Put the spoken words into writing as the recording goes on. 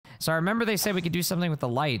So I remember they said we could do something with the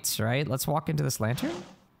lights, right? Let's walk into this lantern.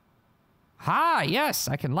 Ha, yes,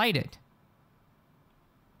 I can light it.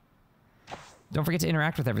 Don't forget to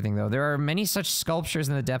interact with everything, though. There are many such sculptures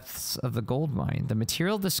in the depths of the gold mine. The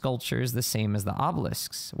material of the sculpture is the same as the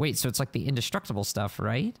obelisks. Wait, so it's like the indestructible stuff,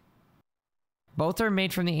 right? Both are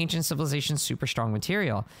made from the ancient civilization's super strong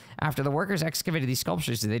material. After the workers excavated these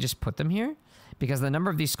sculptures, did they just put them here? Because the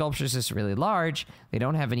number of these sculptures is really large, they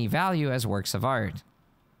don't have any value as works of art.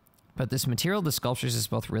 But this material of the sculptures is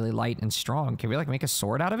both really light and strong. Can we like make a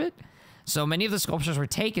sword out of it? So many of the sculptures were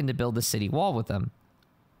taken to build the city wall with them.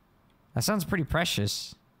 That sounds pretty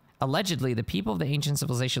precious. Allegedly, the people of the ancient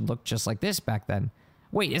civilization looked just like this back then.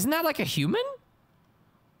 Wait, isn't that like a human?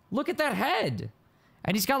 Look at that head.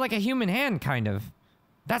 And he's got like a human hand, kind of.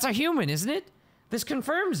 That's a human, isn't it? This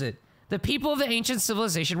confirms it. The people of the ancient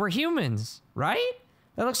civilization were humans, right?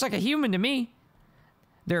 That looks like a human to me.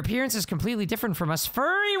 Their appearance is completely different from us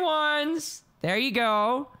furry ones. There you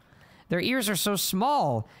go. Their ears are so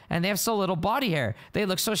small, and they have so little body hair. They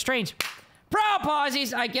look so strange.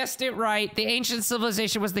 Propausies, I guessed it right. The ancient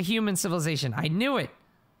civilization was the human civilization. I knew it.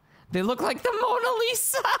 They look like the Mona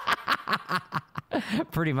Lisa.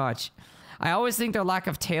 Pretty much. I always think their lack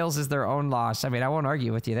of tails is their own loss. I mean, I won't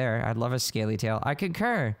argue with you there. I'd love a scaly tail. I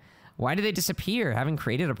concur. Why did they disappear, having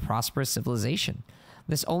created a prosperous civilization?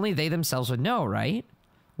 This only they themselves would know, right?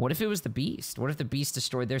 What if it was the beast? What if the beast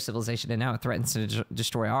destroyed their civilization and now it threatens to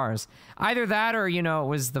destroy ours? Either that or, you know, it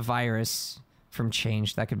was the virus from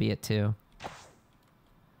Change. That could be it too.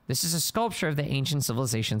 This is a sculpture of the ancient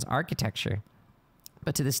civilization's architecture.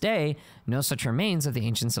 But to this day, no such remains of the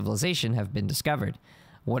ancient civilization have been discovered.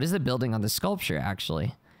 What is the building on the sculpture,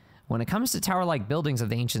 actually? When it comes to tower-like buildings of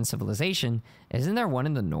the ancient civilization, isn't there one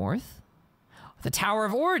in the north? The Tower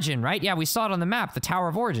of Origin, right? Yeah, we saw it on the map, the Tower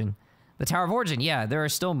of Origin. The Tower of Origin, yeah, there are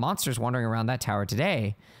still monsters wandering around that tower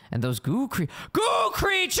today. And those goo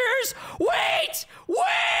creatures! Wait!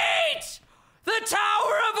 Wait! The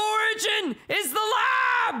Tower of Origin is the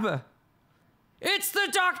lab! It's the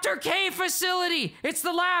Dr. K facility! It's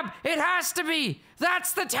the lab! It has to be!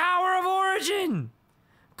 That's the Tower of Origin!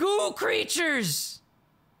 Goo creatures!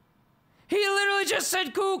 He literally just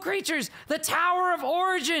said goo creatures! The Tower of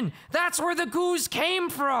Origin! That's where the goos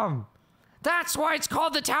came from! That's why it's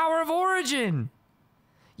called the Tower of Origin!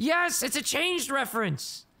 Yes, it's a Changed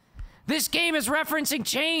reference! This game is referencing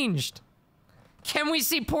Changed! Can we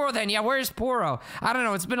see Poro then? Yeah, where's Poro? I don't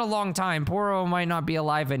know, it's been a long time. Poro might not be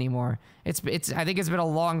alive anymore. I think it's been a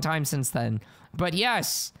long time since then. But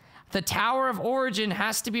yes, the Tower of Origin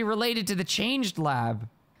has to be related to the Changed lab.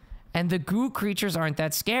 And the goo creatures aren't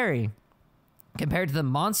that scary. Compared to the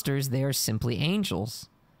monsters, they are simply angels.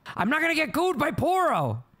 I'm not gonna get gooed by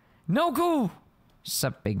Poro! No goo!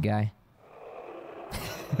 Sup, big guy?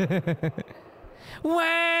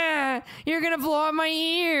 Wah! You're gonna blow out my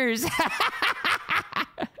ears!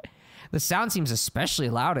 The sound seems especially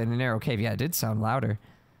loud in a narrow cave. Yeah, it did sound louder.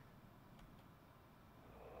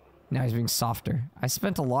 Now he's being softer. I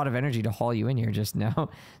spent a lot of energy to haul you in here just now.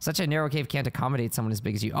 Such a narrow cave can't accommodate someone as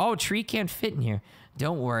big as you. Oh, Tree can't fit in here.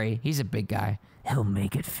 Don't worry, he's a big guy. He'll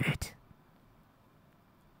make it fit.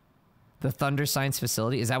 The Thunder Science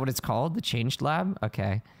Facility, is that what it's called? The Changed Lab?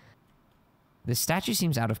 Okay. This statue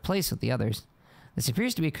seems out of place with the others. This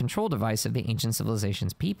appears to be a control device of the ancient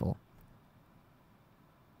civilization's people.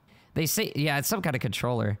 They say, yeah, it's some kind of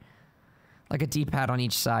controller. Like a D-pad on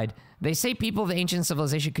each side. They say people of the ancient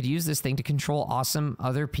civilization could use this thing to control awesome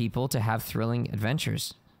other people to have thrilling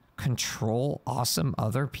adventures. Control awesome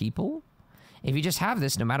other people? If you just have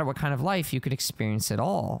this, no matter what kind of life, you could experience it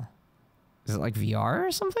all. Is it like VR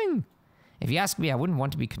or something? If you ask me, I wouldn't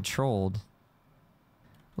want to be controlled.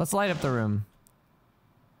 Let's light up the room.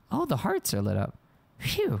 Oh, the hearts are lit up.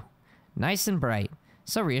 Phew. Nice and bright.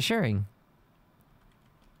 So reassuring.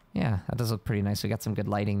 Yeah, that does look pretty nice. We got some good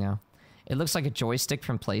lighting now. It looks like a joystick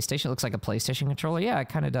from PlayStation. It looks like a PlayStation controller. Yeah, it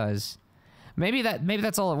kind of does. Maybe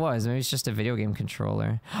that's all it was. Maybe it's just a video game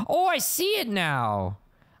controller. Oh, I see it now.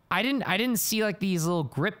 I didn't see like these little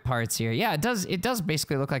grip parts here. Yeah, it does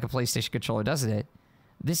basically look like a PlayStation controller, doesn't it?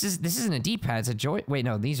 This isn't a D-pad, it's a joy... Wait,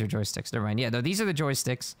 no, these are joysticks. Never mind. Yeah, no, these are the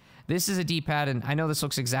joysticks. This is a D-pad, and I know this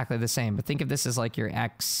looks exactly the same, but think of this as like your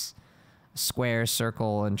X, square,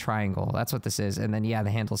 circle, and triangle. That's what this is. And then, yeah,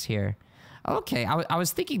 the handle's here. Okay, I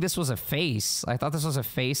was thinking this was a face. I thought this was a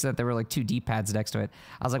face, that there were like two D-pads next to it.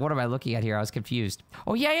 I was like, what am I looking at here? I was confused.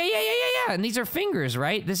 Oh, yeah. And these are fingers,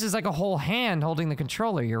 right? This is like a whole hand holding the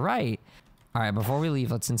controller. You're right. All right, before we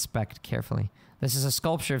leave, let's inspect carefully. This is a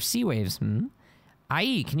sculpture of sea waves.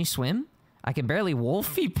 I.e., can you swim? I can barely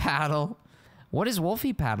wolfie paddle. What is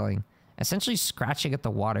wolfie paddling? Essentially scratching at the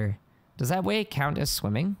water. Does that way count as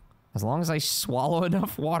swimming? As long as I swallow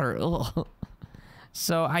enough water. Ugh.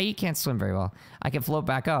 So I can't swim very well. I can float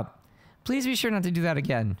back up. Please be sure not to do that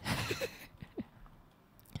again.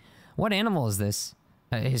 What animal is this?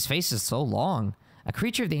 His face is so long. A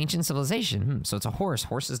creature of the ancient civilization. So it's a horse.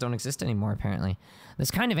 Horses don't exist anymore, apparently.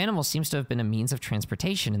 This kind of animal seems to have been a means of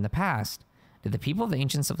transportation in the past. Did the people of the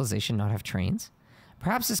ancient civilization not have trains?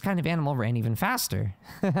 Perhaps this kind of animal ran even faster.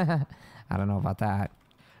 I don't know about that.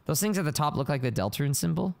 Those things at the top look like the Deltarune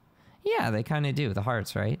symbol. Yeah, they kind of do. The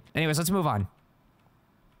hearts, right? Anyways, let's move on.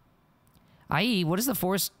 I.e., what is the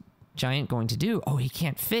forest giant going to do? Oh, he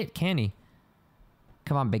can't fit, can he?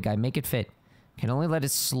 Come on, big guy, make it fit. Can only let it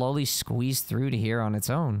slowly squeeze through to here on its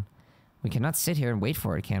own. We cannot sit here and wait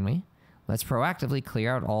for it, can we? Let's proactively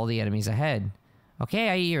clear out all the enemies ahead.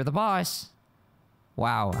 Okay, IE, you're the boss.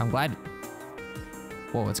 Wow, I'm glad...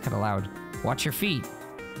 Whoa, it's kind of loud. Watch your feet.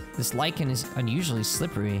 This lichen is unusually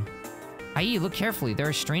slippery. IE, look carefully. There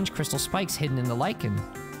are strange crystal spikes hidden in the lichen.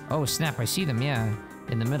 Oh, snap, I see them, yeah.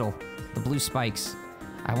 In the middle. The blue spikes.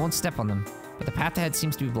 I won't step on them, but the path ahead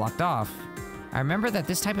seems to be blocked off. I remember that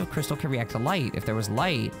this type of crystal can react to light. If there was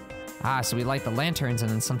light... Ah, so we light the lanterns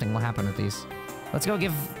and then something will happen with these. Let's go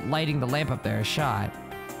give lighting the lamp up there a shot.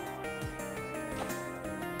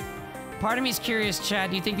 Part of me's curious,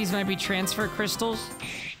 Chad. Do you think these might be transfer crystals?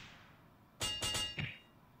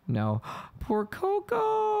 No. Poor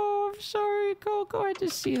CoCo. I'm sorry, CoCo. I had to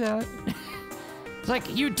see that. It's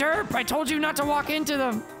like, you derp! I told you not to walk into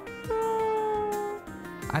them!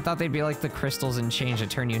 I thought they'd be like the crystals and change to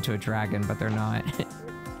turn you into a dragon, but they're not.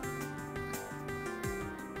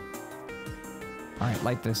 Alright,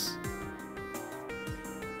 light this.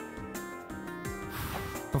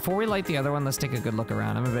 Before we light the other one, let's take a good look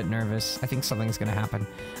around. I'm a bit nervous. I think something's gonna happen.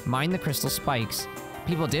 Mine the crystal spikes.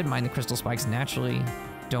 People did mine the crystal spikes naturally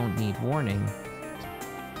don't need warning.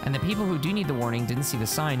 And the people who do need the warning didn't see the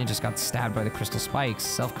sign and just got stabbed by the crystal spikes.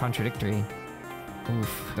 Self-contradictory.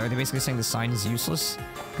 Oof. Are they basically saying the sign is useless?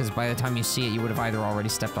 Because by the time you see it, you would have either already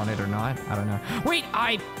stepped on it or not. I don't know. Wait!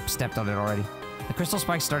 I stepped on it already. The crystal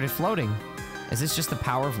spikes started floating. Is this just the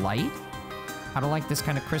power of light? I don't like this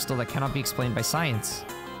kind of crystal that cannot be explained by science.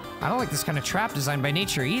 I don't like this kind of trap designed by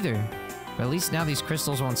nature either. But at least now these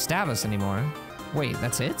crystals won't stab us anymore. Wait,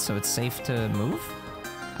 that's it? So it's safe to move?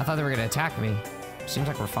 I thought they were gonna attack me. Seems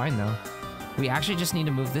like we're fine though. We actually just need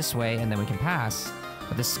to move this way and then we can pass.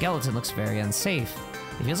 But this skeleton looks very unsafe.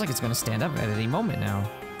 It feels like it's gonna stand up at any moment now.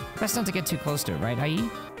 Best not to get too close to it, right, IE?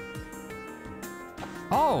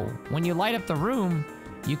 Oh, when you light up the room,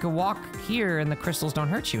 you can walk here and the crystals don't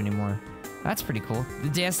hurt you anymore. That's pretty cool. The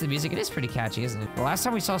dance, the music, it is pretty catchy, isn't it? The last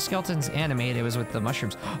time we saw skeletons animate, it was with the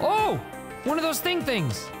mushrooms. Oh! One of those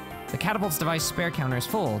things! The catapult's device spare counter is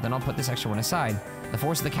full, then I'll put this extra one aside. The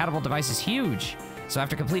force of the catapult device is huge. So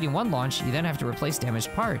after completing one launch, you then have to replace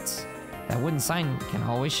damaged parts. That wooden sign can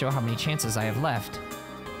always show how many chances I have left.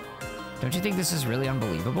 Don't you think this is really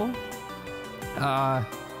unbelievable? I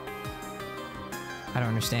don't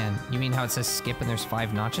understand. You mean how it says skip and there's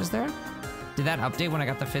 5 notches there? Did that update when I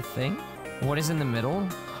got the 5th thing? What is in the middle?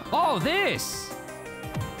 Oh, this!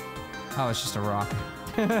 Oh, it's just a rock.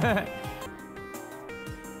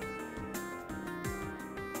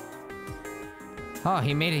 Oh,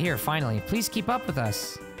 he made it here, finally. Please keep up with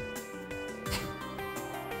us.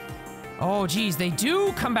 Oh, geez, they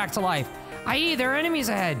do come back to life. IE, there are enemies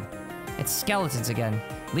ahead. It's skeletons again.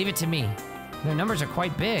 Leave it to me. Their numbers are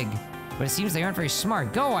quite big, but it seems they aren't very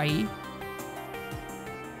smart. Go, IE.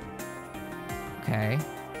 Okay.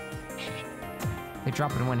 They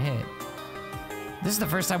drop in one hit. This is the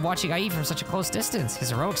first time watching IE from such a close distance.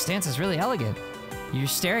 His heroic stance is really elegant. You're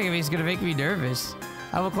staring at me is gonna make me nervous.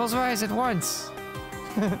 I will close my eyes at once.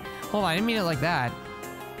 Hold on, I didn't mean it like that.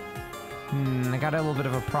 I got a little bit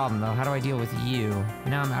of a problem though. How do I deal with you?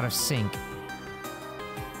 Now I'm out of sync.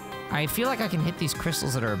 I feel like I can hit these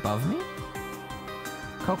crystals that are above me.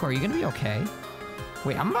 CoCo, are you gonna be okay?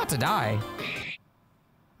 Wait, I'm about to die.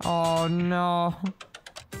 Oh no.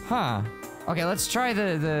 Huh. Okay, let's try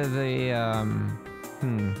Am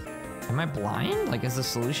I blind? Like, is the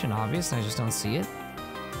solution obvious and I just don't see it?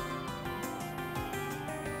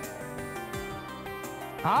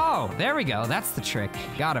 Oh, there we go. That's the trick.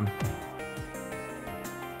 Got him.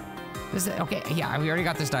 Okay, yeah, we already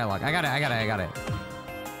got this dialogue. I got it.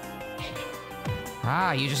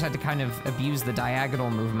 Ah, you just had to kind of abuse the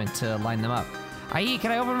diagonal movement to line them up. IE,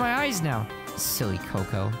 can I open my eyes now? Silly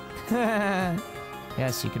CoCo.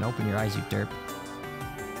 Yes, you can open your eyes, you derp.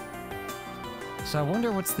 So I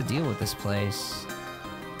wonder what's the deal with this place.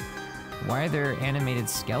 Why are there animated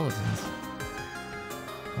skeletons?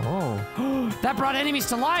 Oh. That brought enemies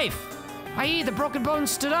to life! IE, the broken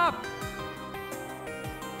bones stood up!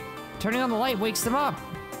 Turning on the light wakes them up.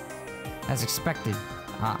 As expected.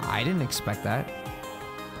 I didn't expect that.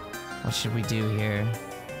 What should we do here?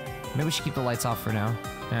 Maybe we should keep the lights off for now.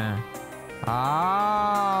 Yeah.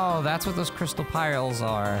 Oh, that's what those crystal piles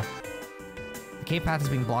are. The cave path is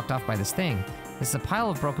being blocked off by this thing. This is a pile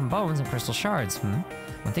of broken bones and crystal shards.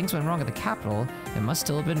 When things went wrong at the capital, there must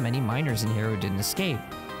still have been many miners in here who didn't escape.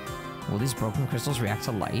 Will these broken crystals react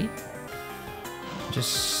to light?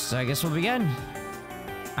 I guess we'll begin.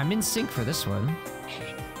 I'm in sync for this one.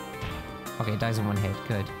 Okay, it dies in one hit.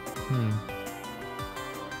 Good.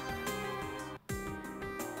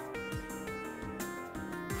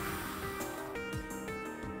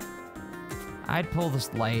 I'd pull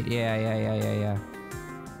this light. Yeah.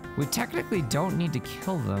 We technically don't need to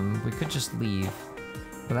kill them. We could just leave.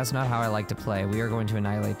 But that's not how I like to play. We are going to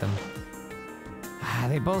annihilate them.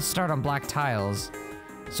 They both start on black tiles,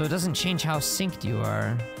 so it doesn't change how synced you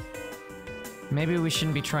are. Maybe we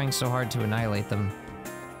shouldn't be trying so hard to annihilate them.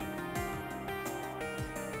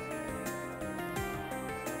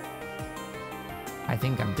 I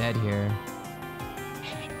think I'm dead here.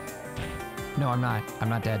 No, I'm not. I'm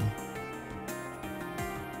not dead.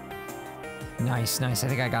 Nice. I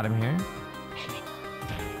think I got him here.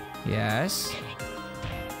 Yes.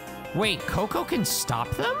 Wait, CoCo can stop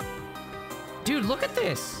them? Dude, look at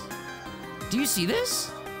this. Do you see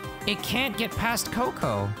this? It can't get past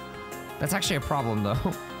CoCo. That's actually a problem, though.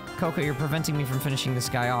 CoCo, you're preventing me from finishing this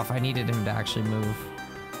guy off. I needed him to actually move.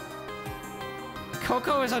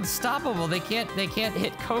 CoCo is unstoppable. They can't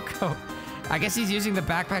hit CoCo. I guess he's using the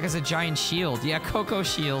backpack as a giant shield. Yeah, CoCo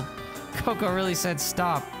shield. CoCo really said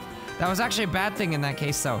stop. That was actually a bad thing in that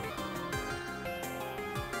case, though.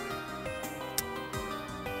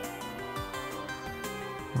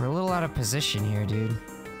 We're a little out of position here, dude.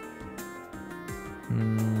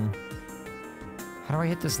 How do I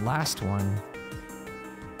hit this last one?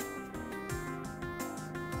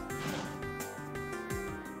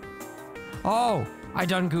 Oh! I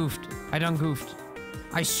done goofed.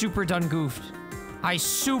 I super done goofed.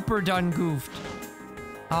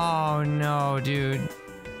 Oh no, dude.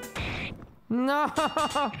 No!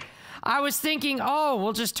 I was thinking, oh,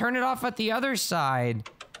 we'll just turn it off at the other side.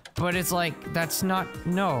 But it's like, that's not,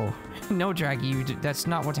 no. No, Draggy, that's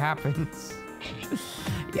not what happens.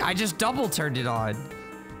 I just double turned it on.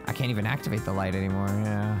 I can't even activate the light anymore,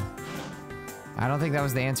 yeah. I don't think that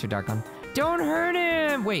was the answer, Darkon. Don't hurt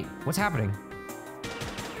him! Wait, what's happening?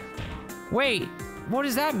 Wait, what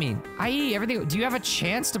does that mean? IE, everything, do you have a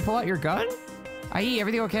chance to pull out your gun? IE,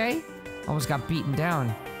 everything okay? Almost got beaten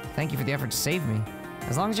down. Thank you for the effort to save me.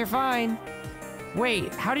 As long as you're fine.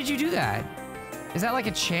 Wait, how did you do that? Is that like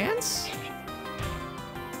a chance?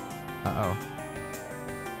 Uh-oh.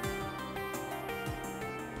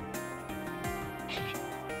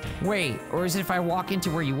 Wait, or is it if I walk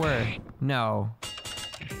into where you were? No.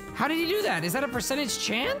 How did he do that? Is that a percentage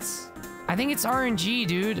chance? I think it's RNG,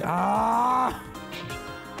 dude. Ah!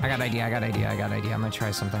 I got an idea. I'm gonna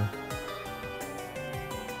try something.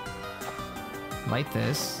 Light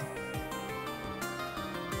this.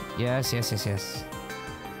 Yes.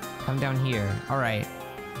 Come down here. Alright.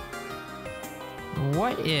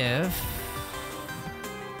 What if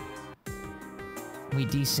we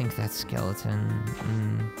desync that skeleton?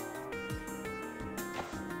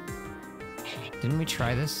 Didn't we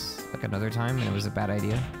try this like another time and it was a bad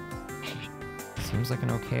idea? Seems like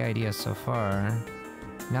an okay idea so far.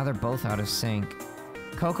 Now they're both out of sync.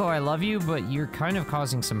 CoCo, I love you, but you're kind of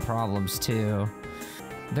causing some problems too.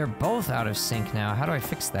 They're both out of sync now. How do I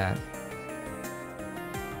fix that?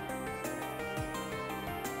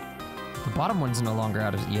 The bottom one's no longer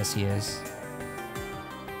out of... Yes, he is.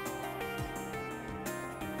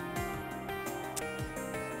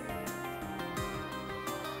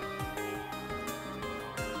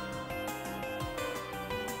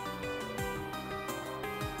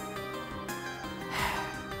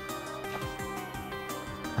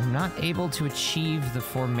 I'm not able to achieve the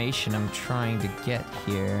formation I'm trying to get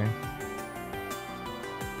here.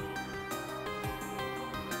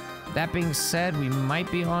 That being said, we might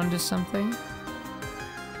be onto something.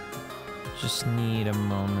 Just need a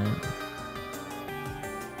moment.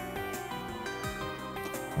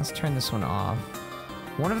 Let's turn this one off.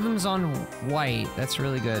 One of them's on white. That's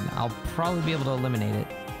really good. I'll probably be able to eliminate it.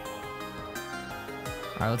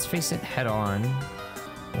 Alright, let's face it head on.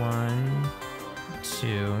 1,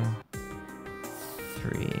 2,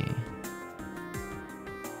 3.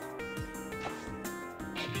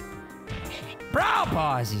 Brow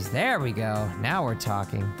pauses. There we go. Now we're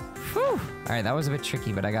talking. Whew. Alright, that was a bit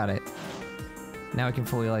tricky, but I got it. Now I can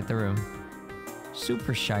fully light the room.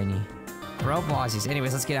 Super shiny. Bro pauses.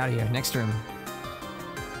 Anyways, let's get out of here. Next room.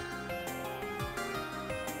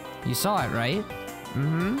 You saw it, right?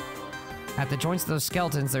 Mm-hmm. At the joints of those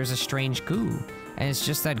skeletons, there's a strange goo. And it's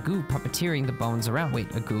just that goo puppeteering the bones around.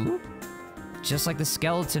 Wait, a goo? Just like the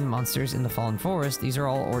skeleton monsters in the Fallen Forest, these are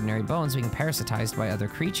all ordinary bones being parasitized by other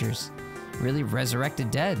creatures. Really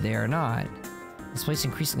resurrected dead, they are not. This place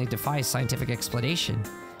increasingly defies scientific explanation.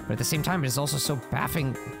 But at the same time, it is also so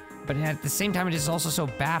baffling. But at the same time, it is also so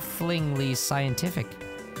bafflingly scientific.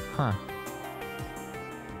 Huh.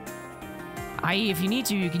 I.e., if you need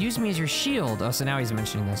to, you can use me as your shield. Oh, so now he's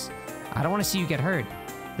mentioning this. I don't want to see you get hurt.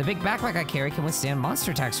 The big backpack I carry can withstand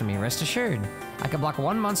monster attacks from me, rest assured. I can block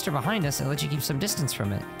one monster behind us and let you keep some distance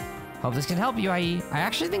from it. Hope this can help you, I.E. I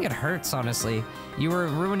actually think it hurts, honestly. You were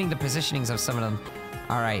ruining the positionings of some of them.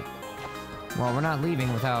 Alright. Well, we're not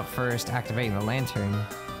leaving without first activating the lantern.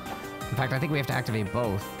 In fact, I think we have to activate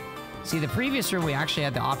both. See, the previous room we actually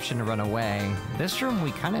had the option to run away. This room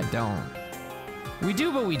we kind of don't. We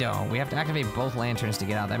do, but we don't. We have to activate both lanterns to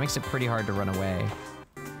get out. That makes it pretty hard to run away.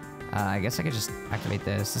 I guess I could just activate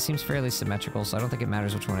this. This seems fairly symmetrical, so I don't think it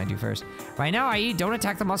matters which one I do first. Right now, I.E., don't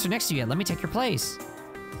attack the monster next to you yet. Let me take your place.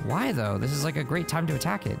 Why, though? This is like a great time to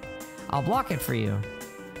attack it. I'll block it for you.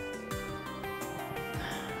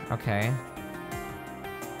 Okay.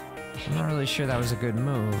 I'm not really sure that was a good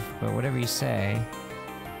move, but whatever you say.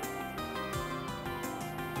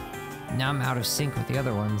 Now I'm out of sync with the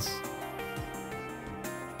other ones.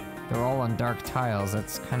 They're all on dark tiles.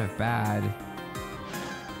 That's kind of bad.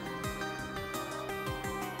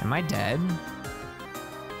 Am I dead?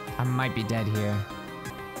 I might be dead here.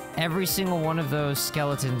 Every single one of those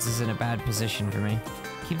skeletons is in a bad position for me.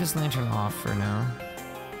 Keep this lantern off for now.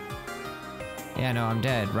 Yeah, no, I'm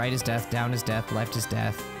dead. Right is death, down is death, left is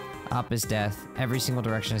death, up is death. Every single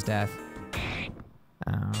direction is death.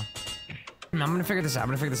 Oh. I'm gonna figure this out.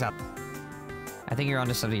 I think you're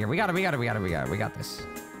onto something here. We got this.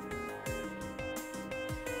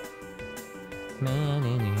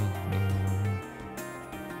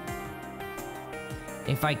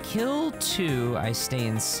 If I kill two, I stay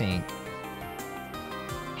in sync.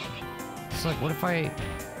 It's like, what if I...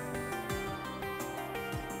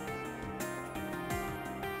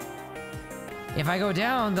 If I go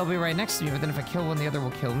down, they'll be right next to me, but then if I kill one, the other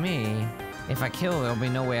will kill me. If I kill, there'll be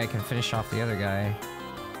no way I can finish off the other guy.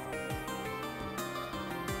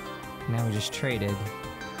 Now we just traded.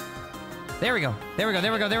 There we go.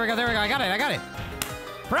 I got it.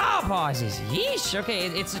 Bro pauses. Yeesh. Okay,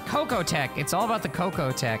 it's a CoCo tech. It's all about the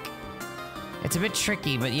CoCo tech. It's a bit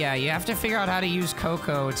tricky, but yeah, you have to figure out how to use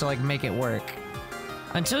CoCo to, like, make it work.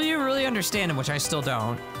 Until you really understand him, which I still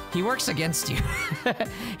don't, he works against you.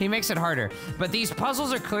 He makes it harder. But these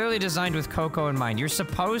puzzles are clearly designed with CoCo in mind. You're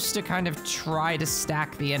supposed to kind of try to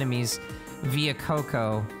stack the enemies via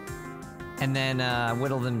CoCo and then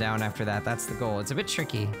whittle them down after that. That's the goal. It's a bit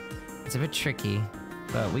tricky.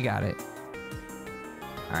 But we got it.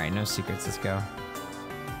 Alright, no secrets. Let's go.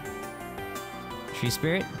 Tree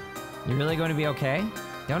Spirit, you're really going to be okay?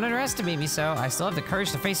 Don't underestimate me, so I still have the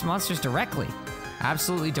courage to face monsters directly.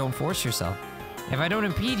 Absolutely don't force yourself. If I don't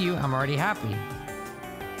impede you, I'm already happy.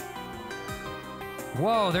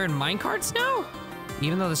 Whoa, they're in minecarts now?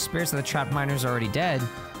 Even though the spirits of the trapped miners are already dead,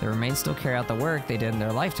 the remains still carry out the work they did in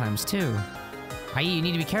their lifetimes, too. I.e., you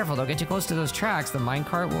need to be careful. Don't get too close to those tracks. The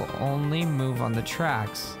minecart will only move on the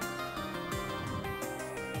tracks.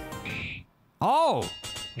 Oh!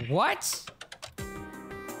 What?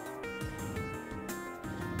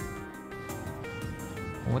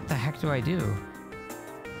 What the heck do I do?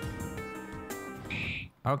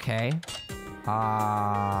 Okay.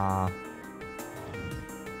 Oh!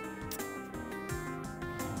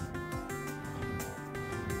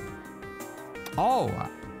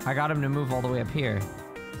 I got him to move all the way up here.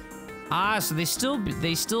 Ah, so they still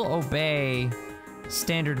obey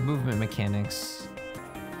standard movement mechanics.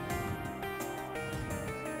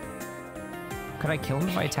 Could I kill them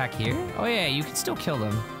if I attack here? Oh yeah, you can still kill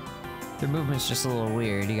them. Their movement's just a little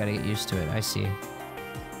weird. You gotta get used to it. I see.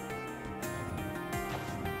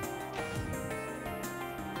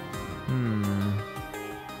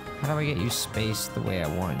 How do I get you spaced the way I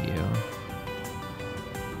want you?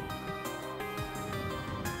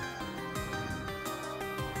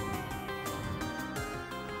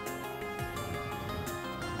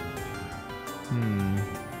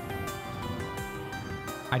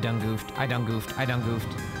 I done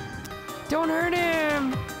goofed. Don't hurt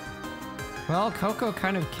him! Well, CoCo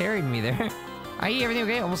kind of carried me there. I.E., everything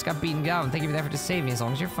okay? Almost got beaten down. Thank you for the effort to save me, as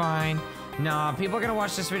long as you're fine. Nah, people are gonna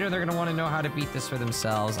watch this video, they're gonna want to know how to beat this for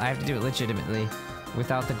themselves. I have to do it legitimately.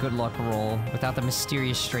 Without the good luck roll. Without the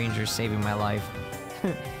mysterious stranger saving my life.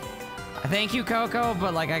 Thank you, CoCo,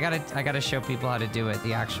 but like, I gotta show people how to do it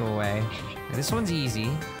the actual way. This one's easy.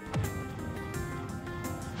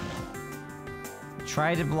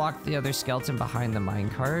 Try to block the other skeleton behind the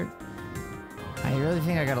minecart. I really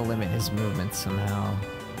think I gotta limit his movement somehow.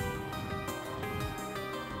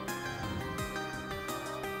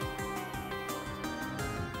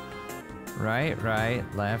 Right, right,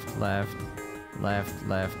 left, left, left,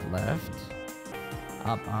 left, left.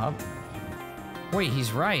 Up, up. Wait,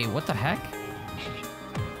 he's right. What the heck?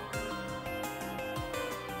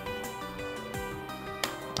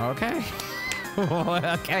 Okay.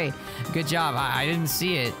 Okay. Good job. I didn't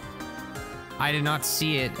see it. I did not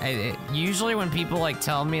see it. Usually when people like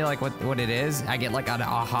tell me like what it is, I get like an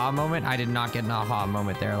aha moment. I did not get an aha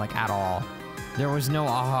moment there like at all. There was no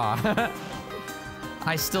aha.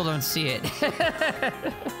 I still don't see it.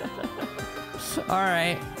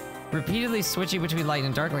 Alright. Repeatedly switching between light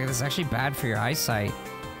and dark like this is actually bad for your eyesight.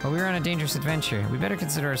 But we were on a dangerous adventure. We better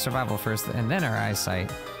consider our survival first and then our eyesight.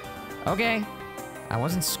 Okay. I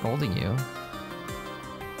wasn't scolding you.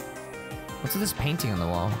 What's with this painting on the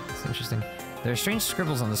wall? It's interesting. There are strange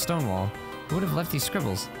scribbles on the stone wall. Who would have left these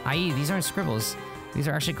scribbles? I.e., these aren't scribbles. These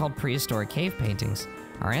are actually called prehistoric cave paintings.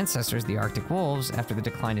 Our ancestors, the Arctic wolves, after the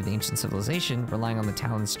decline of the ancient civilization, relying on the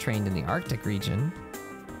talents trained in the Arctic region,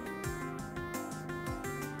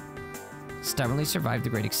 stubbornly survived the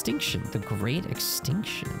Great Extinction. The Great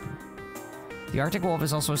Extinction. The Arctic wolf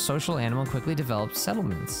is also a social animal and quickly developed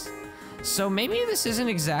settlements. So maybe this isn't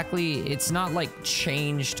exactly, it's not like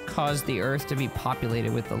changed, caused the earth to be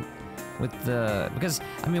populated with the, because,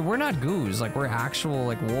 I mean, we're not goos, like we're actual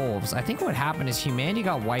like wolves. I think what happened is humanity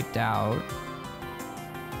got wiped out.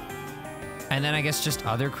 And then I guess just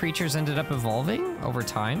other creatures ended up evolving over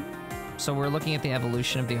time. So we're looking at the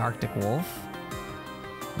evolution of the Arctic wolf.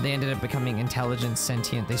 They ended up becoming intelligent,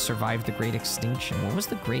 sentient. They survived the Great Extinction. What was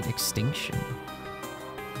the Great Extinction?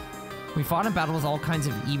 We fought in battle with all kinds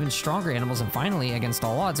of even stronger animals, and finally, against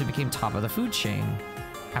all odds, we became top of the food chain.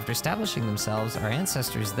 After establishing themselves, our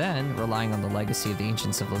ancestors then, relying on the legacy of the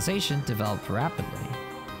ancient civilization, developed rapidly.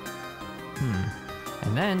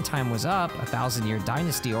 And then, time was up, a 1,000-year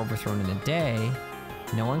dynasty overthrown in a day.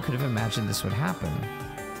 No one could have imagined this would happen.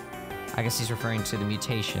 I guess he's referring to the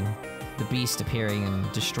mutation. The beast appearing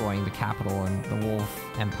and destroying the capital and the wolf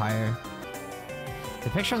empire. The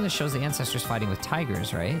picture on this shows the ancestors fighting with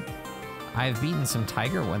tigers, right? I've beaten some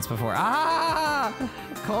tiger once before. Ah!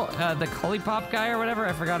 The Collipop guy or whatever?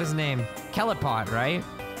 I forgot his name. Kellepot, right?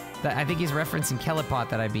 I think he's referencing Kellepot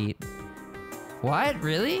that I beat. What?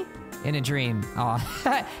 Really? In a dream. Aw.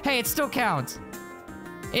 Hey, it still counts.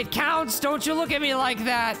 It counts! Don't you look at me like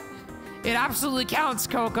that! It absolutely counts,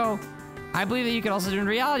 CoCo. I believe that you could also do it in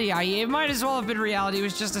reality. It might as well have been reality. It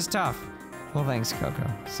was just as tough. Well, thanks, CoCo.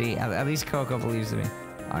 See, at least CoCo believes in me.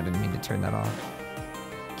 Oh, I didn't mean to turn that off.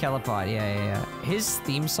 Kellepot, yeah. His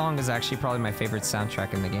theme song is actually probably my favorite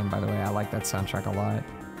soundtrack in the game, by the way. I like that soundtrack a lot.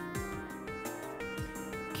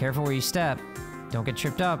 Careful where you step. Don't get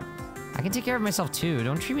tripped up. I can take care of myself too.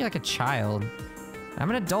 Don't treat me like a child. I'm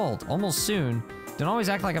an adult, almost soon. Don't always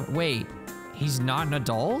act like a- wait. He's not an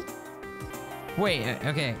adult? Wait,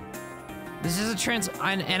 okay. This is a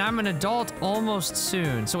and I'm an adult almost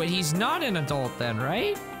soon. So wait, he's not an adult then,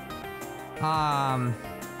 right? Well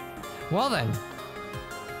then.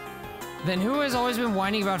 Then who has always been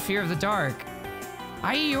whining about fear of the dark?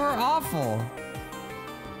 You're awful.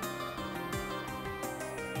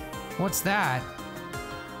 What's that?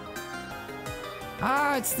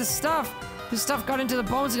 It's the stuff. The stuff got into the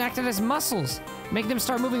bones and acted as muscles, making them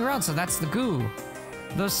start moving around, so that's the goo.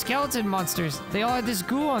 Those skeleton monsters, they all had this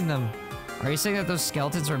goo on them. Are you saying that those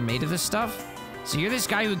skeletons were made of this stuff? So you're this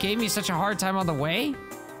guy who gave me such a hard time on the way?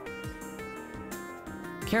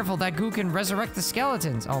 Careful, that goo can resurrect the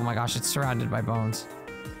skeletons. Oh my gosh, it's surrounded by bones.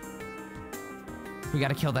 We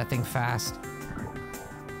gotta kill that thing fast.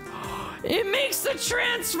 It makes the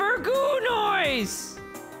transfer goo noise!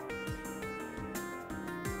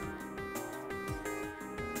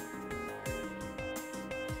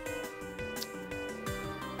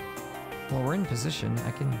 Well, we're in position.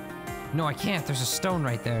 I can... No, I can't. There's a stone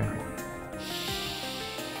right there.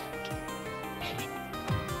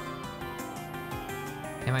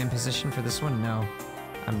 Am I in position for this one? No.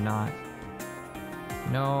 I'm not.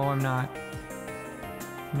 No, I'm not.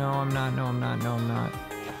 No, I'm not. No, I'm not. No, I'm not.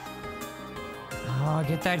 Oh,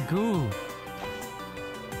 get that goo.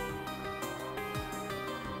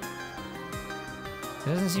 It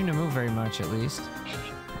doesn't seem to move very much, at least.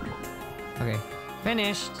 Okay.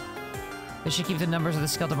 Finished. This should keep the numbers of the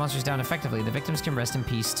skeleton monsters down effectively. The victims can rest in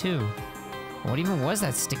peace, too. What even was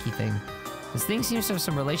that sticky thing? This thing seems to have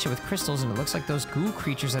some relation with crystals, and it looks like those goo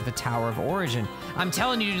creatures at the Tower of Origin. I'm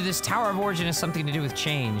telling you, this Tower of Origin has something to do with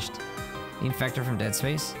changed. The infector from Dead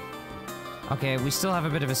Space? Okay, we still have a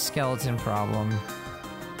bit of a skeleton problem.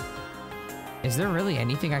 Is there really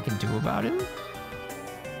anything I can do about him?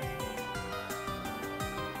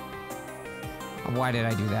 Why did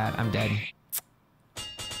I do that? I'm dead.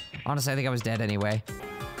 Honestly, I think I was dead anyway.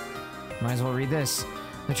 Might as well read this.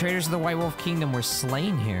 The traitors of the White Wolf Kingdom were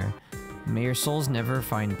slain here. May your souls never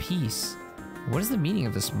find peace. What is the meaning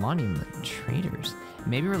of this monument? Traitors. It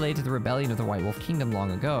may be related to the rebellion of the White Wolf Kingdom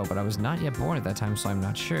long ago, but I was not yet born at that time, so I'm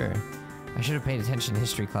not sure. I should have paid attention in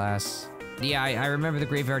history class. Yeah, I remember the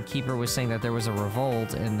Graveyard Keeper was saying that there was a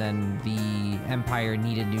revolt, and then the Empire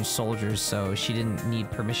needed new soldiers, so she didn't need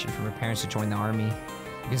permission from her parents to join the army,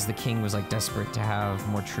 because the king was, like, desperate to have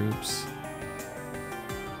more troops.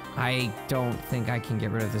 I don't think I can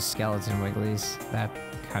get rid of the skeleton wigglies. That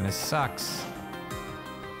kind of sucks.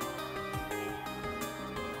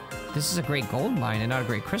 This is a great gold mine and not a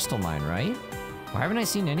great crystal mine, right? Why haven't I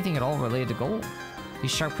seen anything at all related to gold?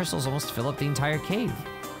 These sharp crystals almost fill up the entire cave.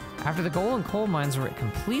 After the gold and coal mines were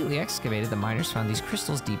completely excavated, the miners found these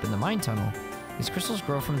crystals deep in the mine tunnel. These crystals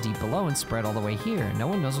grow from deep below and spread all the way here. No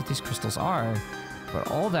one knows what these crystals are, but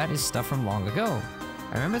all that is stuff from long ago.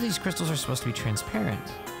 I remember these crystals are supposed to be transparent.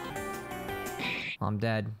 I'm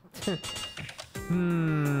dead.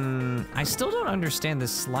 I still don't understand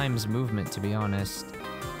this slime's movement, to be honest.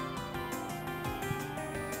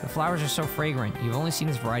 The flowers are so fragrant. You've only seen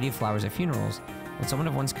this variety of flowers at funerals. Would someone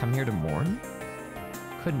have once come here to mourn?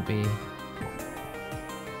 Couldn't be.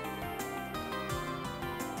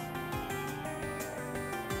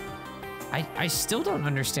 I still don't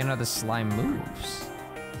understand how the slime moves.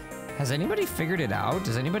 Has anybody figured it out?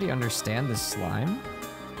 Does anybody understand this slime?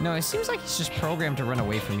 No, it seems like he's just programmed to run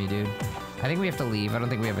away from me, dude. I think we have to leave. I don't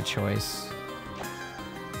think we have a choice.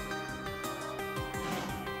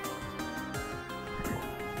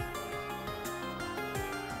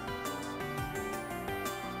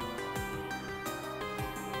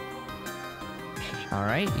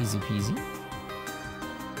 Alright, easy peasy.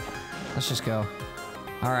 Let's just go.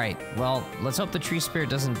 Alright, well, let's hope the tree spirit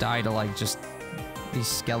doesn't die to, like, just these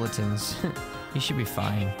skeletons. He should be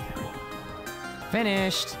fine.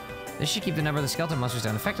 Finished! This should keep the number of the skeleton monsters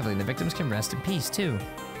down effectively, and the victims can rest in peace, too.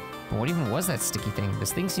 But what even was that sticky thing?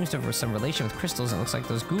 This thing seems to have some relation with crystals, and it looks like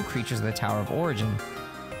those goo creatures of the Tower of Origin.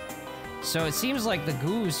 So it seems like the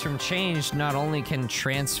goos from Changed not only can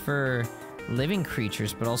transfer living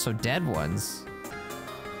creatures, but also dead ones.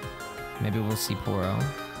 Maybe we'll see Poro.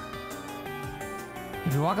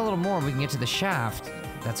 If we walk a little more, we can get to the shaft.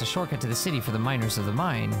 That's a shortcut to the city for the miners of the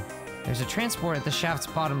mine. There's a transport at the shaft's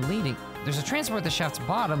bottom leading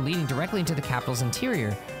directly into the capital's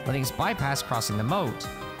interior, letting us bypass crossing the moat.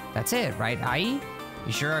 That's it, right, Ai?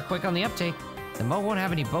 You sure are quick on the uptake. The moat won't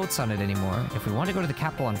have any boats on it anymore. If we want to go to the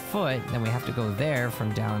capital on foot, then we have to go there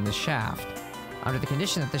from down the shaft. Under the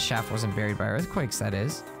condition that the shaft wasn't buried by earthquakes, that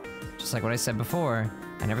is. Just like what I said before,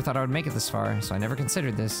 I never thought I would make it this far, so I never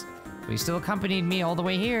considered this. But you still accompanied me all the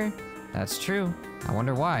way here. That's true. I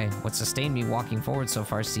wonder why. What sustained me walking forward so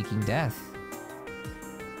far seeking death?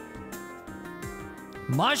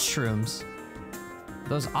 Mushrooms?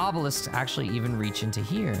 Those obelisks actually even reach into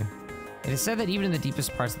here. It is said that even in the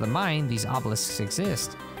deepest parts of the mine, these obelisks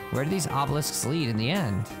exist. Where do these obelisks lead in the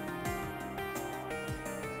end?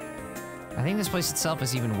 I think this place itself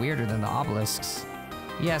is even weirder than the obelisks.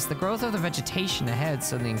 Yes, the growth of the vegetation ahead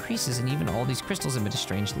suddenly increases, and even all these crystals emit a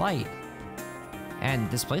strange light.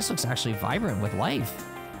 And this place looks actually vibrant with life.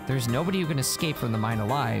 There's nobody who can escape from the mine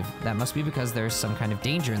alive. That must be because there's some kind of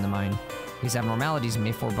danger in the mine. These abnormalities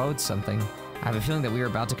may forebode something. I have a feeling that we are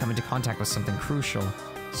about to come into contact with something crucial.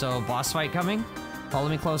 So, boss fight coming? Follow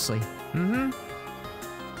me closely. Mm-hmm.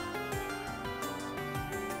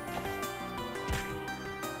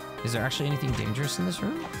 Is there actually anything dangerous in this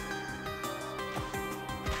room?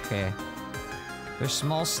 Okay. There's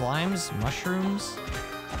small slimes, mushrooms.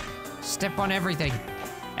 Step on everything.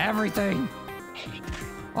 Everything!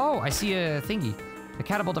 Oh, I see a thingy. The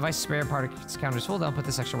catapult device spare parts counter is full. Don't put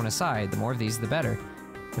this extra one aside. The more of these, the better.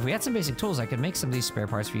 If we had some basic tools, I could make some of these spare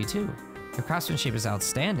parts for you too. Your craftsmanship is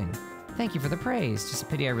outstanding. Thank you for the praise. Just a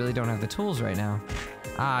pity I really don't have the tools right now.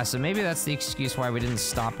 Ah, so maybe that's the excuse why we didn't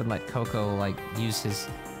stop and let CoCo, like, use his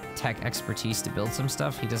tech expertise to build some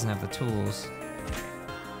stuff. He doesn't have the tools.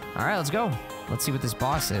 Alright, let's go. Let's see what this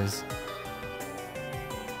boss is.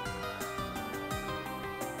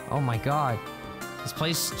 Oh my god. This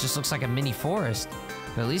place just looks like a mini forest.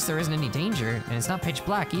 But at least there isn't any danger, and it's not pitch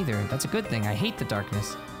black either. That's a good thing. I hate the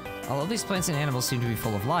darkness. Although these plants and animals seem to be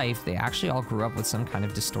full of life, they actually all grew up with some kind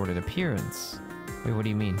of distorted appearance. Wait, what do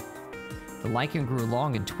you mean? The lichen grew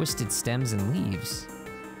long and twisted stems and leaves.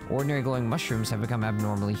 Ordinary glowing mushrooms have become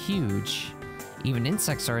abnormally huge. Even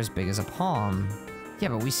insects are as big as a palm. Yeah,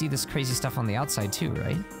 but we see this crazy stuff on the outside too,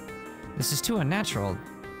 right? This is too unnatural.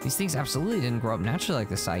 These things absolutely didn't grow up naturally like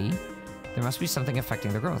this, i.e. there must be something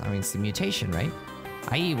affecting their growth. I mean, it's the mutation, right?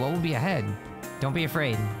 i.e. what will be ahead? Don't be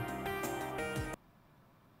afraid.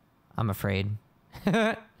 I'm afraid.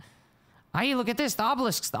 i.e. look at this, the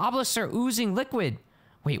obelisks. The obelisks are oozing liquid.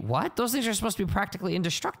 Wait, what? Those things are supposed to be practically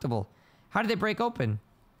indestructible. How did they break open?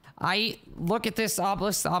 Look at this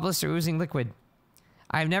obelisk. The obelisks are oozing liquid.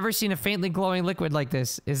 I've never seen a faintly glowing liquid like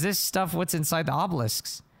this. Is this stuff what's inside the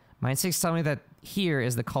obelisks? My instincts tell me that here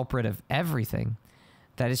is the culprit of everything.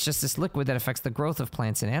 That it's just this liquid that affects the growth of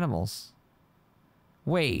plants and animals.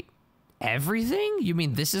 Wait, everything? You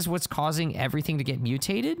mean this is what's causing everything to get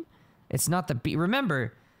mutated? It's not the beast.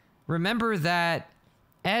 Remember that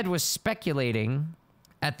Ed was speculating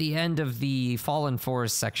at the end of the Fallen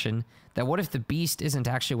Forest section that what if the beast isn't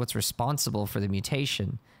actually what's responsible for the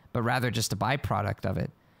mutation, but rather just a byproduct of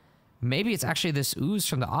it? Maybe it's actually this ooze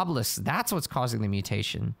from the obelisk. That's what's causing the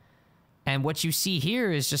mutation. And what you see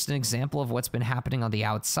here is just an example of what's been happening on the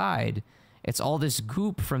outside. It's all this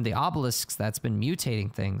goop from the obelisks that's been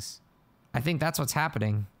mutating things. I think that's what's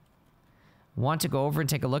happening. Want to go over and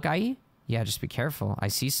take a look, IE? Yeah, just be careful. I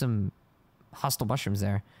see some hostile mushrooms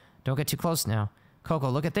there. Don't get too close now.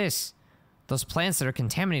 CoCo, look at this. Those plants that are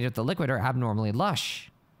contaminated with the liquid are abnormally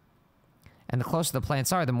lush. And the closer the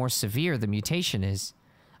plants are, the more severe the mutation is.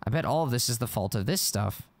 I bet all of this is the fault of this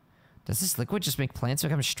stuff. Does this liquid just make plants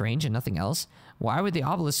become strange and nothing else? Why would the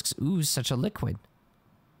obelisks ooze such a liquid?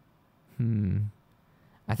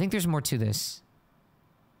 I think there's more to this.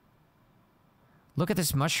 Look at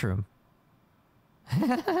this mushroom.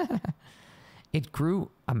 It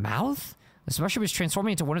grew a mouth? This mushroom is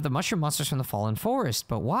transforming into one of the mushroom monsters from the Fallen Forest,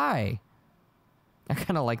 but why? I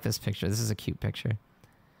kind of like this picture. This is a cute picture.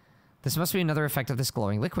 This must be another effect of this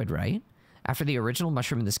glowing liquid, right? After the original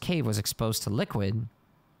mushroom in this cave was exposed to liquid,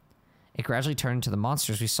 it gradually turned into the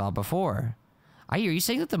monsters we saw before. Are you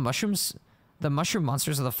saying that the mushroom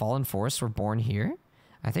monsters of the Fallen Forest were born here?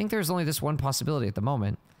 I think there's only this one possibility at the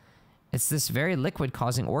moment. It's this very liquid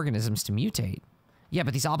causing organisms to mutate. Yeah,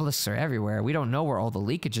 but these obelisks are everywhere. We don't know where all the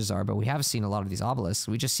leakages are, but we have seen a lot of these obelisks.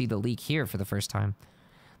 We just see the leak here for the first time.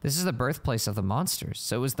 This is the birthplace of the monsters.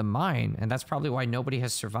 So it was the mine, and that's probably why nobody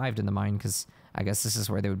has survived in the mine, because I guess this is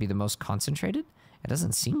where they would be the most concentrated? It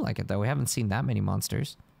doesn't seem like it, though. We haven't seen that many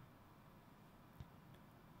monsters.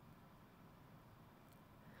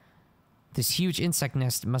 This huge insect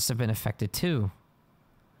nest must have been affected, too.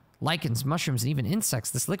 Lichens, mushrooms, and even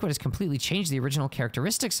insects. This liquid has completely changed the original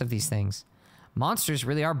characteristics of these things. Monsters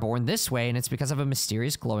really are born this way, and it's because of a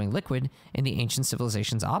mysterious glowing liquid in the ancient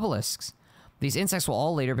civilization's obelisks. These insects will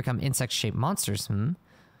all later become insect-shaped monsters,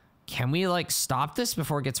 Can we, like, stop this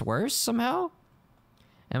before it gets worse, somehow?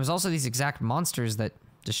 And it was also these exact monsters that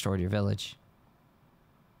destroyed your village.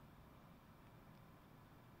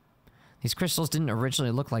 These crystals didn't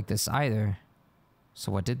originally look like this either. So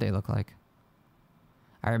what did they look like?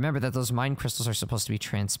 I remember that those mine crystals are supposed to be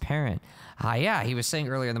transparent. Ah, yeah, he was saying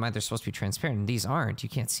earlier in the mine they're supposed to be transparent, and these aren't. You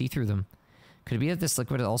can't see through them. Could it be that this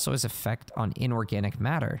liquid also has effect on inorganic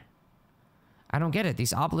matter? I don't get it.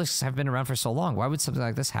 These obelisks have been around for so long. Why would something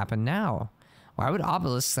like this happen now? Why would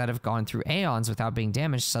obelisks that have gone through aeons without being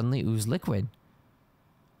damaged suddenly ooze liquid?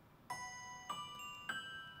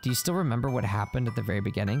 Do you still remember what happened at the very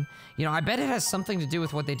beginning? You know, I bet it has something to do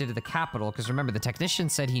with what they did at the Capitol, because remember, the technician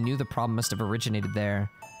said he knew the problem must have originated there.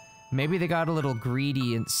 Maybe they got a little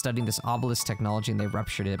greedy in studying this obelisk technology and they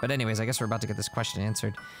ruptured it. But anyways, I guess we're about to get this question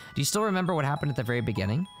answered. Do you still remember what happened at the very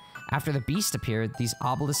beginning? After the beast appeared, these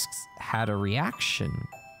obelisks had a reaction.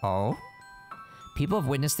 Oh? People have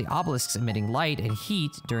witnessed the obelisks emitting light and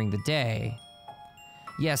heat during the day.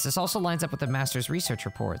 Yes, this also lines up with the Master's research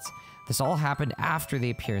reports. This all happened after the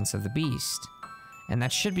appearance of the beast. And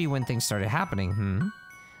that should be when things started happening,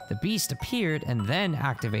 The beast appeared and then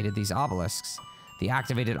activated these obelisks. The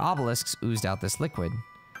activated obelisks oozed out this liquid.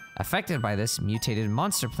 Affected by this, mutated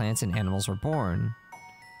monster plants and animals were born.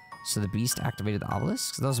 So the beast activated the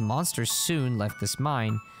obelisks? Those monsters soon left this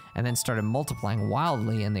mine and then started multiplying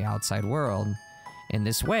wildly in the outside world. In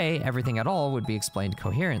this way, everything at all would be explained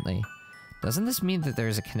coherently. Doesn't this mean that there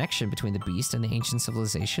is a connection between the beast and the ancient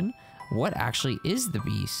civilization? What actually is the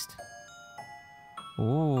beast?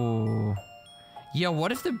 Ooh. Yo,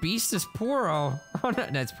 what if the beast is Poro? Oh,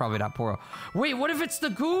 no, it's probably not Poro. Wait, what if it's the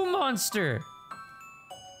goo monster?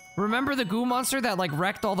 Remember the goo monster that, like,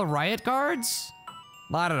 wrecked all the riot guards?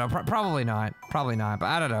 Well, I don't know. Probably not. Probably not, but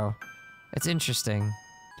I don't know. It's interesting.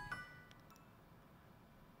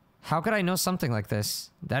 How could I know something like this?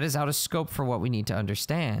 That is out of scope for what we need to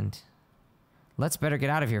understand. Let's better get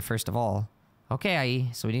out of here, first of all. Okay, IE,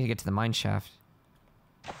 so we need to get to the mine shaft.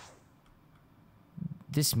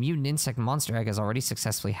 This mutant insect monster egg has already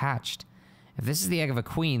successfully hatched. If this is the egg of a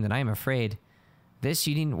queen, then I am afraid. This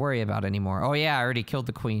you needn't worry about anymore. Oh yeah, I already killed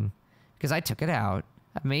the queen. Because I took it out.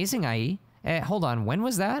 Amazing, IE. Hold on, when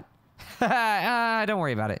was that? Don't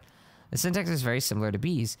worry about it. The syntax is very similar to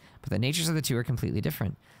bees, but the natures of the two are completely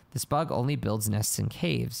different. This bug only builds nests in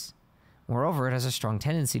caves. Moreover, it has a strong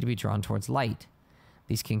tendency to be drawn towards light.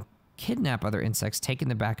 These can kidnap other insects, taking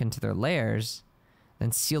them back into their lairs,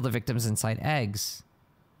 then seal the victims inside eggs.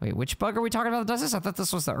 Wait, which bug are we talking about that does this? I thought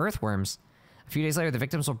this was the earthworms. A few days later, the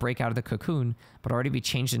victims will break out of the cocoon, but already be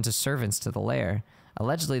changed into servants to the lair.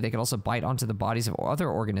 Allegedly, they can also bite onto the bodies of other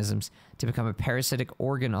organisms to become a parasitic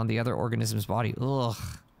organ on the other organism's body. Ugh.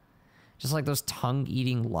 Just like those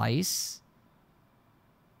tongue-eating lice.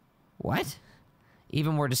 What?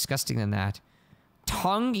 Even more disgusting than that.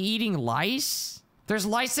 Tongue-eating lice? There's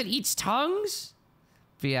lice that eats tongues?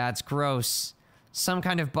 But yeah, it's gross. Some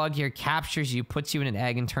kind of bug here captures you, puts you in an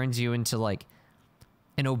egg, and turns you into, like,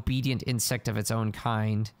 an obedient insect of its own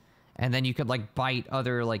kind. And then you could, like, bite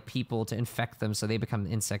other, like, people to infect them so they become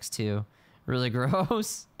insects, too. Really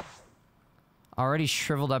gross. Already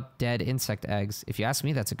shriveled up dead insect eggs. If you ask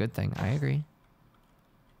me, that's a good thing. I agree.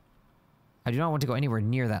 I do not want to go anywhere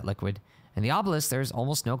near that liquid. In the obelisk, there's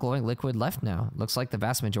almost no glowing liquid left now. Looks like the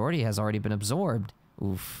vast majority has already been absorbed.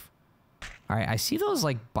 Oof. Alright, I see those,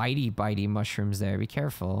 like, bitey mushrooms there. Be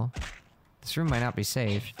careful. This room might not be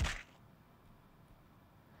safe.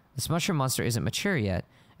 This mushroom monster isn't mature yet.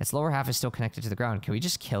 Its lower half is still connected to the ground. Can we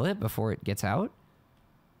just kill it before it gets out?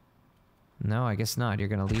 No, I guess not. You're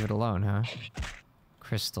gonna leave it alone, huh?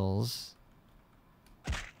 Crystals.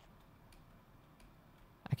 I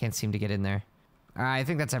can't seem to get in there. I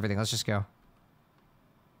think that's everything. Let's just go.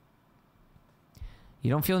 You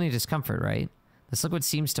don't feel any discomfort, right? This liquid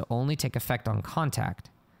seems to only take effect on contact.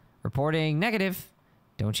 Reporting negative.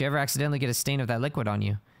 Don't you ever accidentally get a stain of that liquid on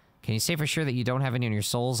you? Can you say for sure that you don't have any on your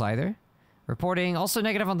soles either? Reporting also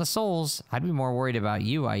negative on the soles. I'd be more worried about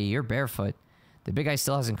you, i.e. you're barefoot. The big guy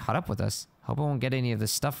still hasn't caught up with us. Hope I won't get any of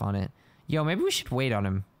this stuff on it. Yo, maybe we should wait on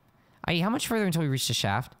him. i.e. how much further until we reach the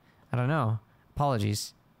shaft? I don't know.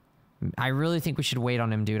 Apologies. I really think we should wait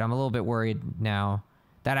on him, dude. I'm a little bit worried now.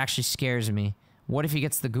 That actually scares me. What if he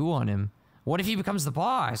gets the goo on him? What if he becomes the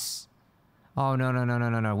boss? Oh,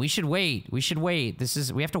 no. We should wait. We should wait.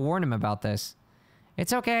 We have to warn him about this.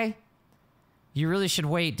 It's okay. You really should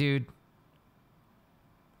wait, dude.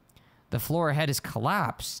 The floor ahead is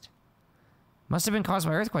collapsed. Must have been caused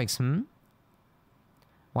by earthquakes,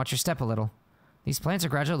 Watch your step a little. These plants are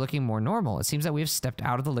gradually looking more normal. It seems that we have stepped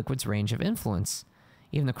out of the liquid's range of influence.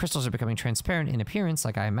 Even the crystals are becoming transparent in appearance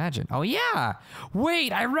like I imagined. Oh yeah!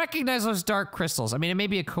 Wait, I recognize those dark crystals. I mean, it may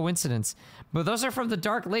be a coincidence, but those are from the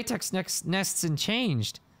dark latex nests in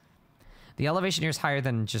Changed. The elevation here is higher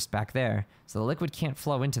than just back there, so the liquid can't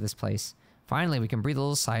flow into this place. Finally, we can breathe a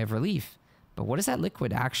little sigh of relief. But what is that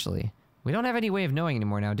liquid actually? We don't have any way of knowing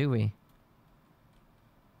anymore now, do we?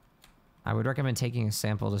 I would recommend taking a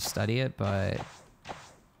sample to study it, but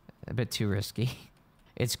a bit too risky.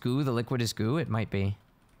 It's goo, the liquid is goo, it might be.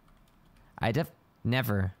 I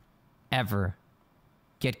never, ever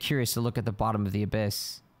get curious to look at the bottom of the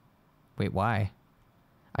abyss. Wait, why?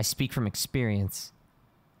 I speak from experience.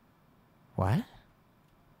 What?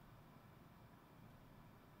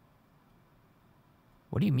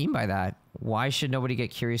 What do you mean by that? Why should nobody get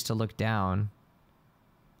curious to look down?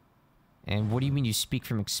 And what do you mean you speak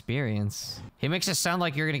from experience? It makes it sound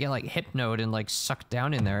like you're gonna get like hypnoed and like sucked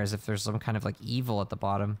down in there as if there's some kind of like evil at the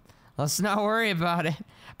bottom. Let's not worry about it.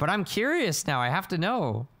 But I'm curious now, I have to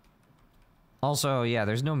know. Also, yeah,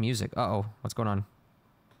 there's no music. Uh-oh, what's going on?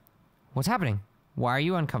 What's happening? Why are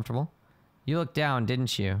you uncomfortable? You looked down,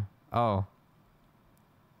 didn't you? Oh.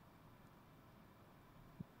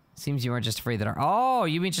 Seems you weren't just afraid that our— oh,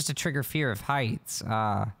 you mean just to trigger fear of heights.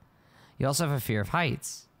 You also have a fear of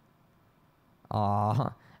heights.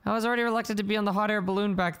 Aw, I was already reluctant to be on the hot air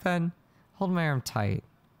balloon back then. Hold my arm tight.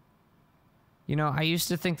 You know, I used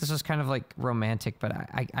to think this was kind of like romantic, but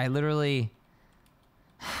I literally—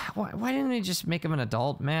 why didn't they just make him an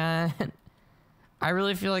adult, man? I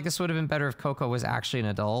really feel like this would have been better if CoCo was actually an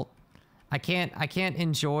adult. I can't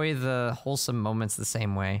enjoy the wholesome moments the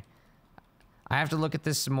same way. I have to look at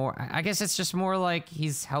this more— I guess it's just more like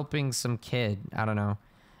he's helping some kid. I don't know.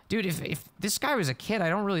 Dude, if this guy was a kid, I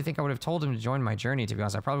don't really think I would have told him to join my journey, to be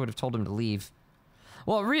honest. I probably would have told him to leave.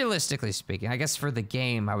 Well, realistically speaking, I guess for the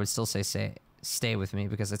game, I would still say stay with me,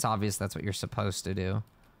 because it's obvious that's what you're supposed to do.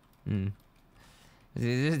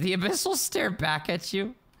 The abyss will stare back at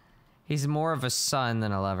you. He's more of a son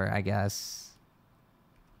than a lover, I guess.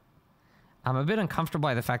 I'm a bit uncomfortable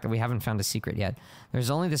by the fact that we haven't found a secret yet. There's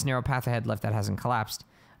only this narrow path ahead left that hasn't collapsed.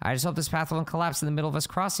 I just hope this path won't collapse in the middle of us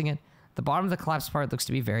crossing it. The bottom of the collapsed part looks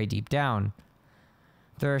to be very deep down.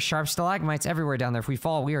 There are sharp stalagmites everywhere down there. If we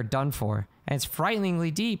fall, we are done for. And it's frighteningly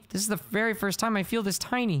deep. This is the very first time I feel this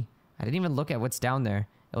tiny. I didn't even look at what's down there.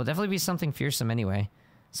 It will definitely be something fearsome anyway.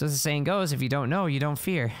 So as the saying goes, if you don't know, you don't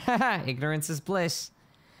fear. Haha, ignorance is bliss.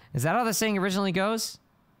 Is that how the saying originally goes?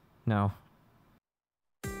 No.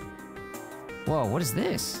 Whoa, what is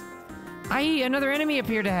this? Aye, another enemy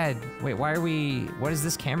appeared ahead. Wait, why are we... What is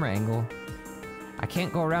this camera angle? I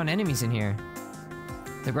can't go around enemies in here.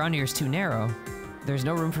 The ground here is too narrow. There's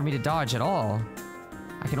no room for me to dodge at all.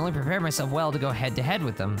 I can only prepare myself well to go head-to-head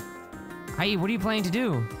with them. Aye, what are you planning to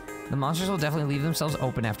do? The monsters will definitely leave themselves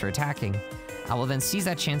open after attacking. I will then seize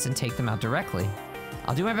that chance and take them out directly.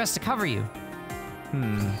 I'll do my best to cover you.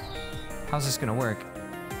 How's this gonna work?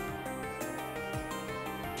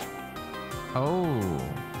 Oh.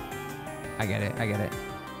 I get it, I get it.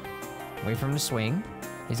 Wait for him to swing.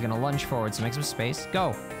 He's gonna lunge forward, so make some space.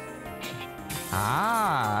 Go!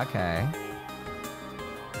 Ah, okay.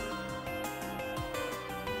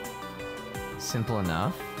 Simple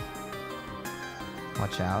enough.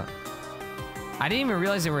 Watch out. I didn't even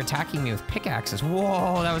realize they were attacking me with pickaxes.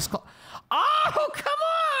 Whoa, that was close. Oh, come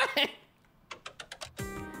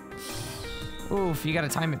on! Oof, you gotta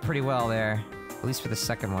time it pretty well there. At least for the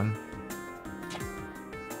second one.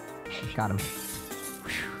 Got him.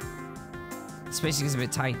 Whew. Spacing is a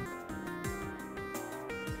bit tight.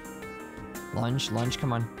 Lunge, lunge,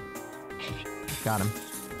 come on. Got him.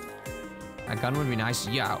 A gun would be nice.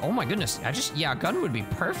 Yeah, oh my goodness. Yeah, a gun would be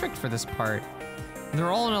perfect for this part.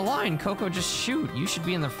 They're all in a line. CoCo, just shoot. You should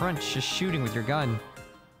be in the front just shooting with your gun.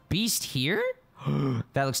 Beast here?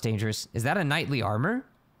 That looks dangerous. Is that a knightly armor?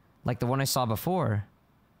 Like the one I saw before.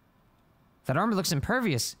 That armor looks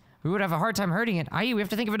impervious. We would have a hard time hurting it. Aye, we have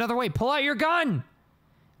to think of another way. Pull out your gun!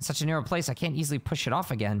 It's such a narrow place, I can't easily push it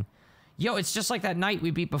off again. Yo, it's just like that knight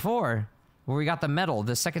we beat before. Where we got the medal,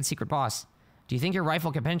 the second secret boss. Do you think your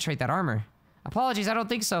rifle can penetrate that armor? Apologies, I don't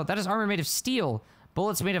think so. That is armor made of steel.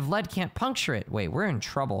 Bullets made of lead can't puncture it. Wait, we're in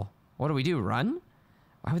trouble. What do we do, run?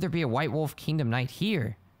 Why would there be a White Wolf Kingdom knight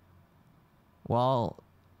here? Well,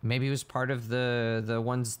 maybe it was part of the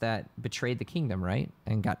ones that betrayed the kingdom, right?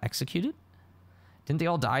 And got executed? Didn't they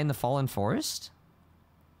all die in the Fallen Forest?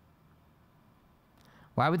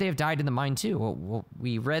 Why would they have died in the mine too? Well,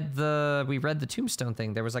 we read the tombstone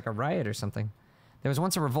thing. There was like a riot or something. There was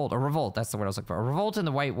once a revolt, that's the word I was looking for. A revolt in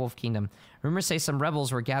the White Wolf Kingdom. Rumors say some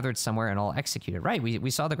rebels were gathered somewhere and all executed. Right,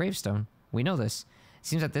 we saw the gravestone. We know this. It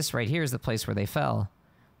seems that this right here is the place where they fell.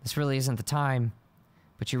 This really isn't the time.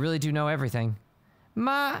 But you really do know everything.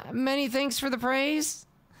 Many thanks for the praise.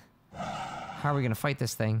 How are we gonna fight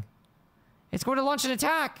this thing? It's going to launch an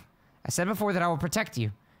attack! I said before that I will protect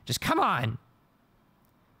you. Just come on!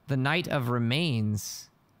 The Knight of Remains.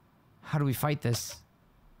 How do we fight this?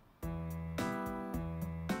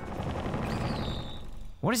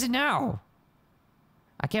 What is it now?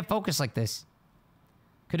 I can't focus like this.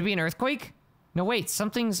 Could it be an earthquake? No, wait.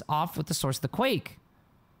 Something's off with the source of the quake.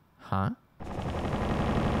 Huh?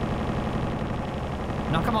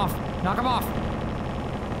 Knock him off. Knock him off.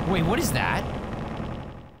 Wait, what is that?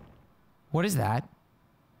 What is that?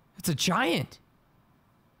 It's a giant.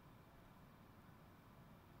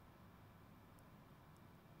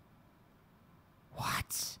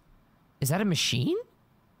 What? Is that a machine?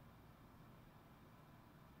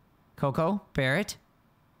 CoCo, Barrett?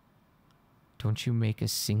 Don't you make a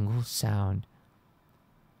single sound.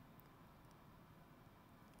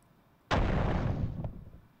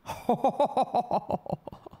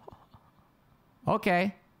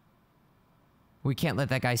 Okay. We can't let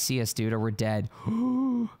that guy see us, dude, or we're dead.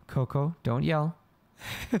 CoCo, don't yell.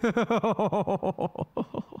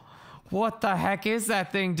 What the heck is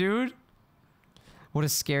that thing, dude? What a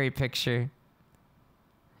scary picture.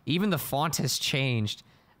 Even the font has changed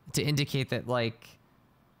to indicate that, like,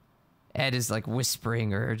 Ed is, like,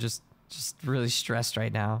 whispering or just really stressed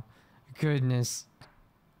right now. Goodness.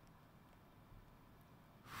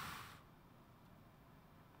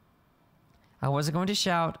 I wasn't going to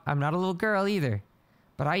shout. I'm not a little girl either.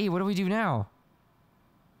 But IE, what do we do now?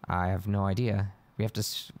 I have no idea. We have to...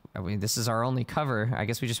 I mean, this is our only cover. I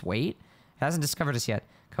guess we just wait? It hasn't discovered us yet.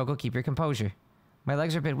 CoCo, keep your composure. My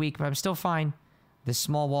legs are a bit weak, but I'm still fine. This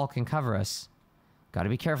small wall can cover us. Gotta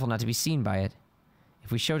be careful not to be seen by it.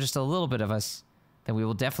 If we show just a little bit of us, then we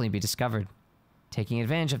will definitely be discovered. Taking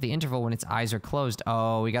advantage of the interval when its eyes are closed.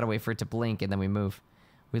 Oh, we gotta wait for it to blink and then we move.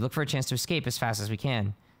 We look for a chance to escape as fast as we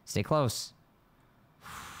can. Stay close.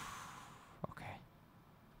 Okay.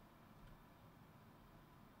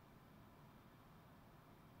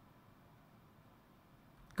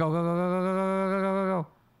 Go, go, go, go, go, go, go, go, go, go.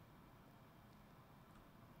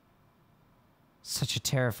 Such a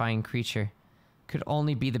terrifying creature. Could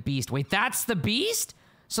only be the beast. Wait, that's the beast?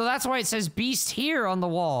 So that's why it says beast here on the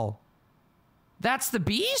wall. That's the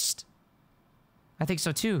beast? I think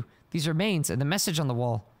so too. These remains and the message on the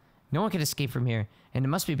wall. No one can escape from here, and it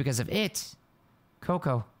must be because of it.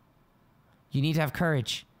 CoCo, you need to have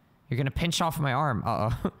courage. You're gonna pinch off my arm.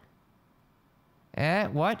 Uh-oh.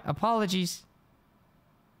 What? Apologies.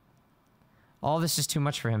 All this is too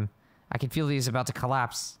much for him. I can feel that he's about to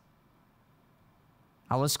collapse.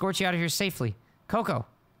 I'll escort you out of here safely. CoCo,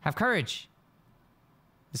 have courage.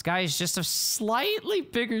 This guy is just of slightly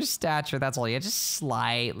bigger stature. That's all. Yeah, just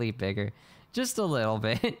slightly bigger. Just a little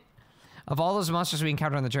bit. Of all those monsters we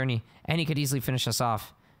encountered on the journey, any could easily finish us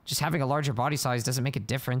off. Just having a larger body size doesn't make a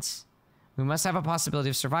difference. We must have a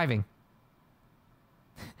possibility of surviving.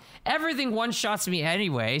 Everything one-shots me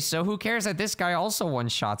anyway, so who cares that this guy also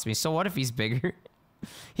one-shots me? So what if he's bigger?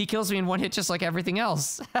 He kills me in one hit just like everything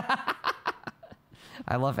else.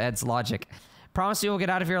 I love Ed's logic. Promise you we'll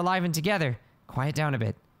get out of here alive and together. Quiet down a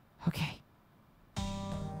bit. Okay.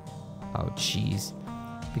 Oh, jeez.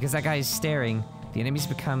 Because that guy is staring, the enemies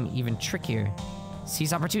become even trickier.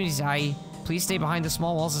 Seize opportunities, IE. Please stay behind the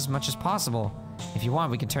small walls as much as possible. If you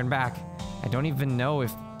want, we can turn back. I don't even know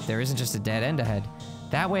if there isn't just a dead end ahead.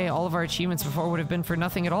 That way, all of our achievements before would have been for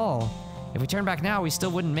nothing at all. If we turn back now, we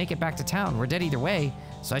still wouldn't make it back to town. We're dead either way,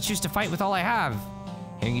 so I choose to fight with all I have.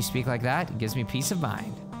 Hearing you speak like that gives me peace of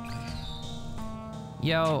mind.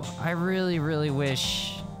 Yo, I really, really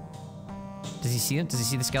wish... Does he see him? Does he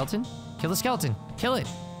see the skeleton? Kill the skeleton. Kill it.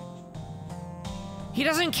 He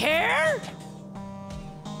doesn't care?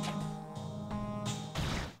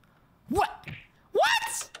 What?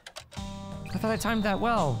 What? I thought I timed that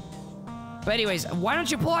well. But anyways, why don't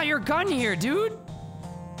you pull out your gun here, dude?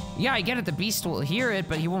 Yeah, I get it. The beast will hear it,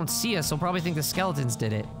 but he won't see us. He'll probably think the skeletons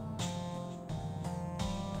did it.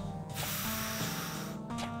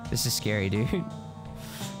 This is scary, dude.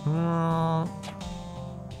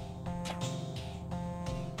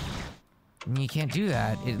 You can't do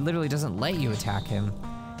that. It literally doesn't let you attack him.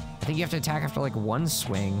 I think you have to attack after like one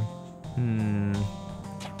swing.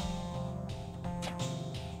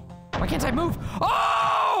 Why can't I move?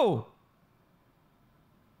 Oh!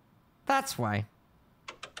 That's why.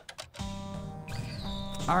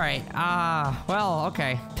 All right. Well,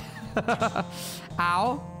 okay.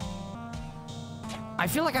 Ow. I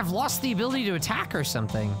feel like I've lost the ability to attack or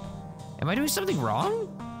something. Am I doing something wrong?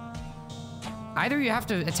 Either you have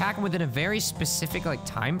to attack him within a very specific, like,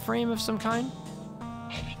 time frame of some kind.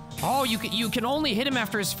 Oh, you can only hit him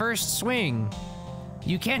after his first swing.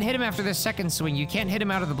 You can't hit him after the second swing. You can't hit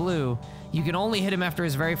him out of the blue. You can only hit him after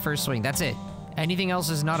his very first swing. That's it. Anything else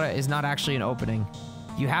is not actually an opening.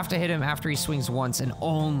 You have to hit him after he swings once, and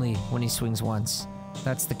only when he swings once.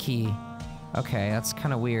 That's the key. Okay, that's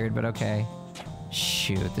kind of weird, but okay.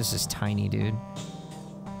 Shoot, this is tiny, dude.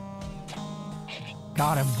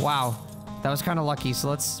 Got him. Wow. That was kind of lucky, so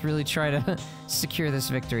let's really try to secure this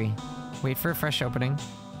victory. Wait for a fresh opening.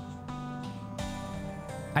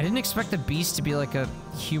 I didn't expect the beast to be like a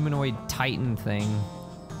humanoid titan thing.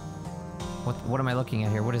 What am I looking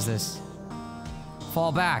at here? What is this?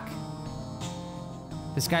 Fall back.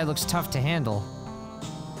 This guy looks tough to handle.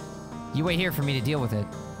 You wait here for me to deal with it.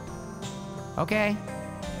 Okay.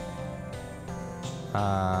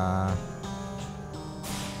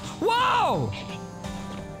 Whoa!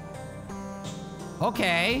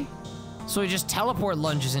 Okay. So he just teleport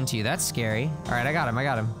lunges into you. That's scary. All right, I got him. I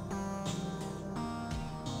got him.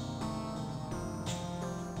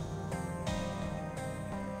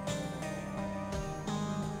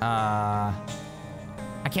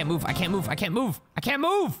 I can't move. I can't move. I can't move. I can't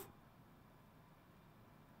move.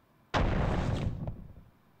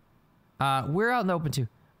 We're out in the open too.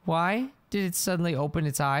 Why did it suddenly open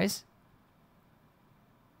its eyes?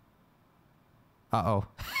 Uh-oh.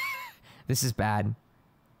 This is bad.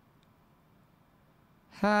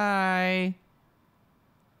 Hi.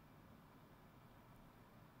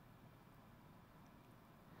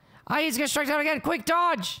 He's gonna strike down again. Quick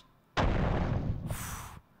dodge.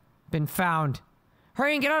 Been found.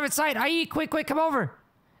 Hurry and get out of its sight. IE, quick, come over.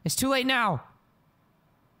 It's too late now.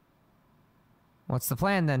 What's the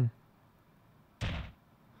plan then?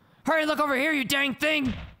 Hurry, look over here, you dang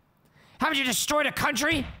thing. Haven't you destroyed a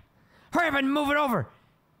country? Hurry up and move it over.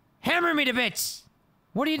 Hammer me to bits.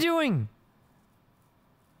 What are you doing?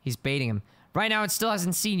 He's baiting him. Right now, it still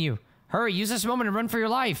hasn't seen you. Hurry, use this moment and run for your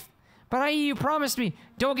life. But IE, you promised me.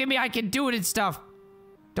 Don't give me I can do it and stuff.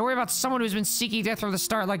 Don't worry about someone who's been seeking death from the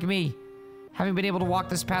start like me. Having been able to walk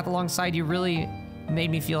this path alongside you really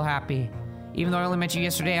made me feel happy. Even though I only met you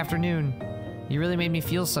yesterday afternoon. You really made me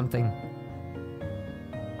feel something.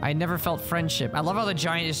 I had never felt friendship. I love how the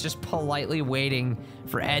giant is just politely waiting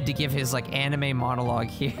for Ed to give his, like, anime monologue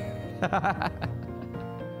here.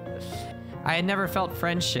 I had never felt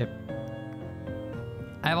friendship.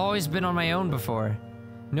 I've always been on my own before.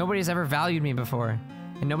 Nobody's ever valued me before.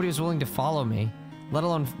 And nobody was willing to follow me, let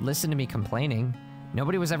alone listen to me complaining.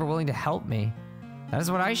 Nobody was ever willing to help me. That is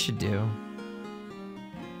what I should do.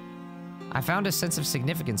 I found a sense of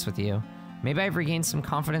significance with you. Maybe I've regained some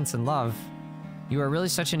confidence and love. You are really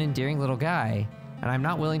such an endearing little guy, and I'm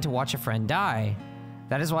not willing to watch a friend die.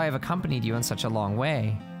 That is why I've accompanied you in such a long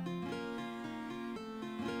way.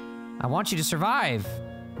 I want you to survive.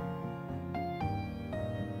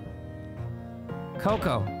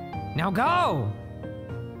 CoCo, now go!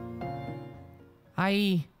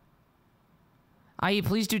 Aye,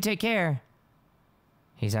 please do take care.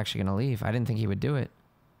 He's actually gonna leave. I didn't think he would do it.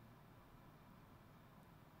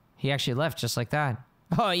 He actually left just like that.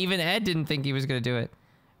 Oh, even Ed didn't think he was gonna do it.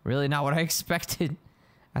 Really not what I expected.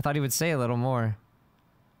 I thought he would say a little more.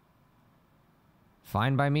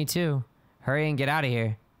 Fine by me too. Hurry and get out of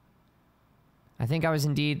here. I think I was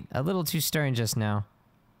indeed a little too stern just now.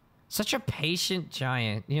 Such a patient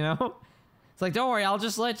giant, you know? It's like, don't worry, I'll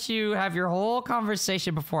just let you have your whole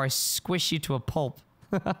conversation before I squish you to a pulp.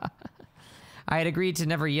 I had agreed to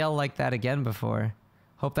never yell like that again before.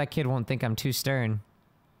 Hope that kid won't think I'm too stern.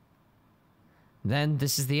 Then,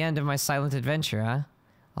 this is the end of my silent adventure, huh?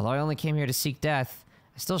 Although I only came here to seek death,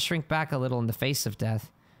 I still shrink back a little in the face of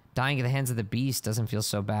death. Dying at the hands of the beast doesn't feel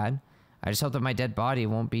so bad. I just hope that my dead body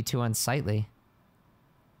won't be too unsightly.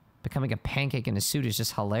 Becoming a pancake in a suit is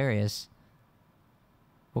just hilarious.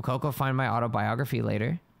 Will CoCo find my autobiography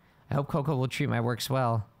later? I hope CoCo will treat my works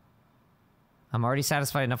well. I'm already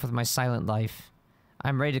satisfied enough with my silent life.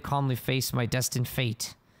 I'm ready to calmly face my destined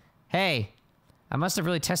fate. Hey, I must have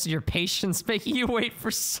really tested your patience making you wait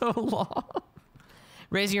for so long.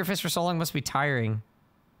 Raising your fist for so long must be tiring.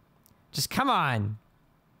 Just come on.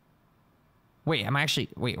 Wait,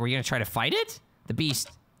 wait, were you gonna try to fight it? The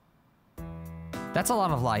beast. That's a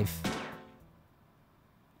lot of life.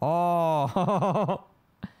 Oh.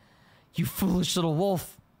 You foolish little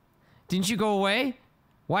wolf. Didn't you go away?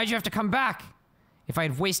 Why'd you have to come back? If I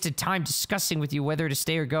had wasted time discussing with you whether to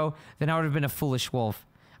stay or go, then I would have been a foolish wolf.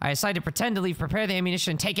 I decided to pretend to leave, prepare the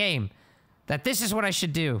ammunition, and take aim. That this is what I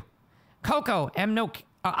should do. CoCo am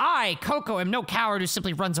no coward who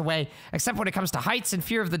simply runs away, except when it comes to heights and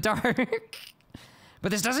fear of the dark.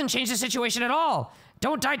 But this doesn't change the situation at all.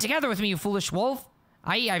 Don't die together with me, you foolish wolf.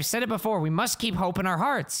 I've said it before, we must keep hope in our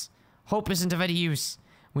hearts. Hope isn't of any use.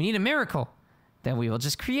 We need a miracle. Then we will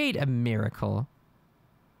just create a miracle.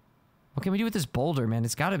 What can we do with this boulder, man?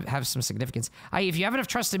 It's gotta have some significance. If you have enough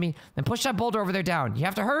trust in me, then push that boulder over there down. You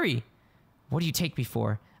have to hurry. What do you take me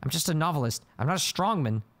for? I'm just a novelist. I'm not a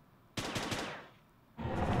strongman.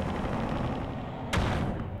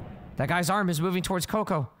 That guy's arm is moving towards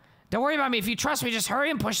CoCo. Don't worry about me. If you trust me, just hurry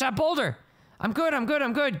and push that boulder. I'm good, I'm good,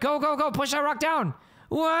 I'm good. Go, go, go. Push that rock down.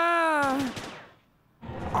 Whoa.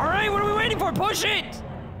 All right, what are we waiting for? Push it.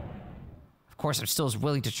 Of course, I'm still as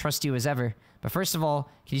willing to trust you as ever. But first of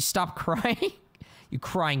all, can you stop crying? You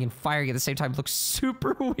crying and firing at the same time looks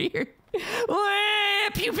super weird.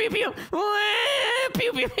 Pew, pew, pew.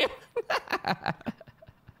 Pew, pew, pew.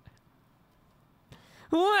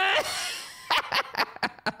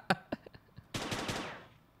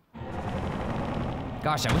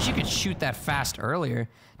 Gosh, I wish you could shoot that fast earlier.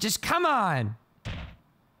 Just come on.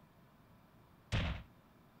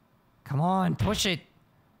 Come on, push it.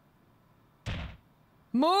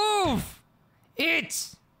 Move!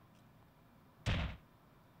 It!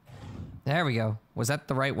 There we go. Was that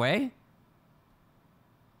the right way?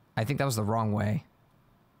 I think that was the wrong way.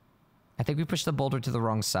 I think we pushed the boulder to the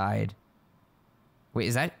wrong side. Wait,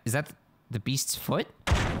 is that the beast's foot?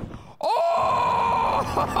 Oh!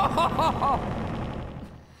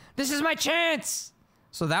 This is my chance!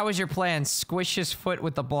 So that was your plan. Squish his foot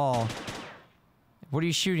with the ball. What are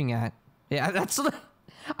you shooting at? Yeah, that's...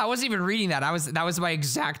 I wasn't even reading that. That was my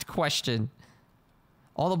exact question.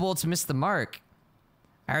 All the bullets missed the mark.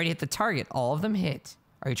 I already hit the target. All of them hit.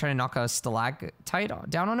 Are you trying to knock a stalactite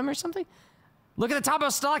down on him or something? Look at the top of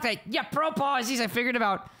a stalactite. Yeah, proposes. I figured it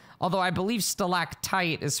out. Although I believe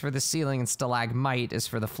stalactite is for the ceiling and stalagmite is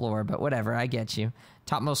for the floor. But whatever, I get you.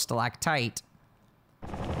 Topmost stalactite.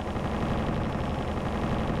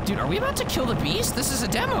 Dude, are we about to kill the beast? This is a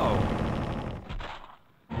demo.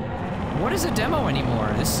 What is a demo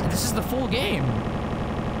anymore? This is the full game.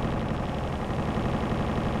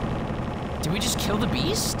 Did we just kill the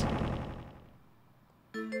beast?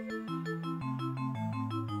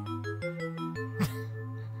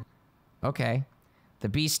 Okay. The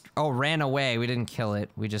beast, ran away. We didn't kill it.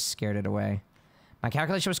 We just scared it away. My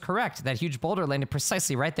calculation was correct. That huge boulder landed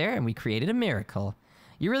precisely right there, and we created a miracle.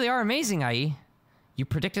 You really are amazing, IE. You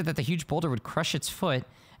predicted that the huge boulder would crush its foot,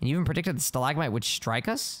 and you even predicted the stalagmite would strike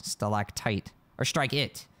us? Stalactite. Or strike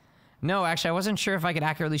it. No, actually, I wasn't sure if I could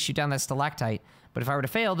accurately shoot down that stalactite, but if I were to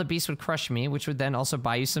fail, the beast would crush me, which would then also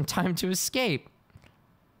buy you some time to escape.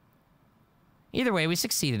 Either way, we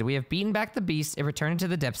succeeded. We have beaten back the beast and returned to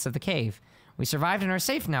the depths of the cave. We survived and are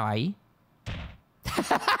safe now, IE.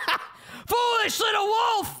 Foolish little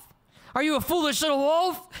wolf! Are you a foolish little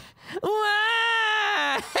wolf?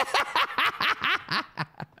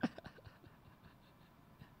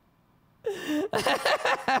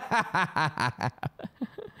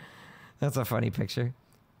 That's a funny picture.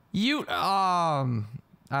 You I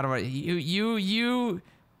don't know. You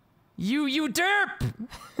derp!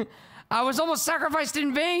 I was almost sacrificed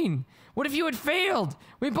in vain. What if you had failed?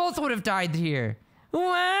 We both would have died here.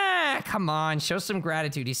 Come on, show some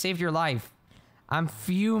gratitude. He saved your life. I'm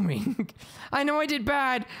fuming. I know I did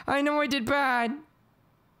bad. I know I did bad.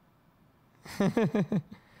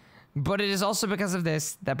 But it is also because of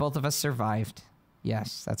this that both of us survived.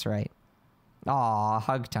 Yes, that's right. Aw,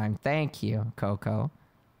 hug time. Thank you, CoCo.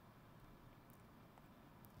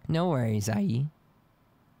 No worries, IE.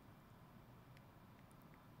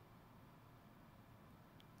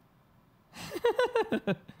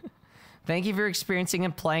 Thank you for experiencing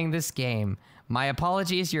and playing this game. My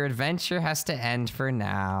apologies, your adventure has to end for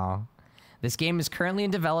now. This game is currently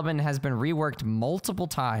in development and has been reworked multiple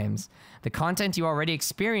times. The content you already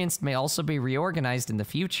experienced may also be reorganized in the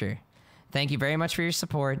future. Thank you very much for your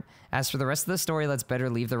support. As for the rest of the story, let's better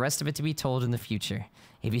leave the rest of it to be told in the future.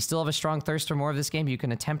 If you still have a strong thirst for more of this game, you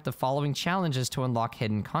can attempt the following challenges to unlock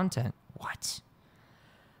hidden content. What?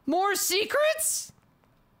 More secrets?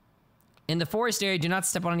 In the forest area, do not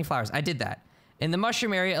step on any flowers. I did that. In the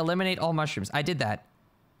mushroom area, eliminate all mushrooms. I did that.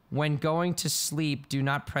 When going to sleep, do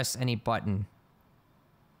not press any button.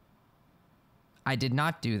 I did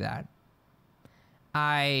not do that.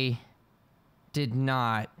 I did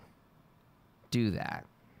not do that.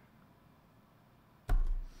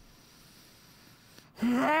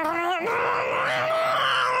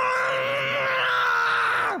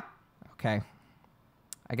 Okay.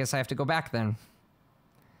 I guess I have to go back then.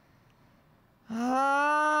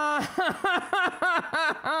 Are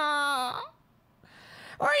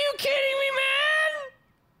you kidding me, man?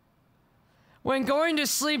 When going to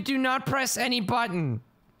sleep, do not press any button.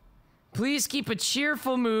 Please keep a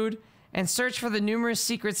cheerful mood and search for the numerous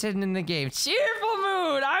secrets hidden in the game. Cheerful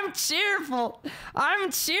mood! I'm cheerful! I'm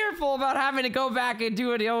cheerful about having to go back and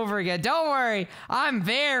do it over again. Don't worry, I'm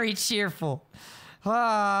very cheerful.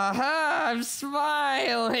 I'm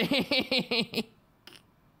smiling.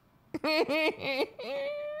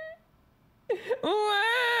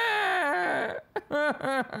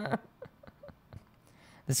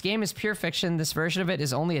 This game is pure fiction. This version of it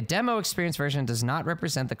is only a demo experience version and does not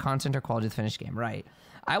represent the content or quality of the finished game. Right.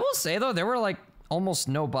 I will say, though, there were, like, almost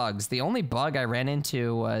no bugs. The only bug I ran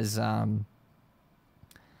into was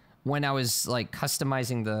when I was, like,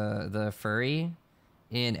 customizing the furry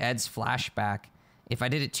in Ed's flashback. If I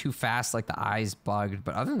did it too fast, like, the eyes bugged.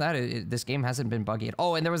 But other than that, this game hasn't been buggy at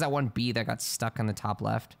all. Oh, and there was that one bee that got stuck on the top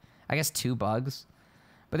left. I guess 2 bugs.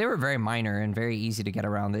 But they were very minor and very easy to get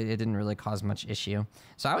around. It didn't really cause much issue.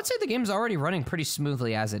 So I would say the game's already running pretty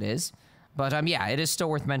smoothly as it is. But yeah, it is still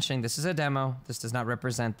worth mentioning. This is a demo. This does not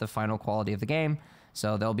represent the final quality of the game.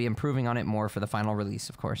 So they'll be improving on it more for the final release,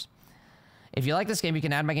 of course. If you like this game, you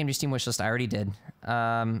can add my game to your Steam wishlist. I already did.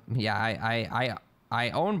 Yeah, I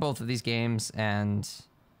own both of these games, and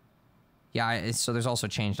yeah, so there's also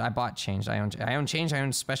Changed. I bought Changed. I own Changed. I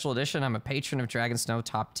own Special Edition. I'm a patron of Dragonsnow,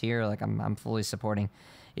 top tier. Like, I'm fully supporting.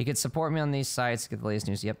 You can support me on these sites, get the latest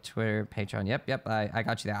news. Yep, Twitter, Patreon. Yep, I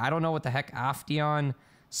got you there. I don't know what the heck Aftion,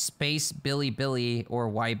 Space, Billy, or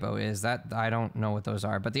Weibo is. That, I don't know what those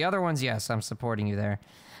are. But the other ones, yes, I'm supporting you there.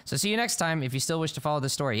 So see you next time. If you still wish to follow the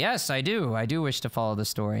story. Yes, I do. I do wish to follow the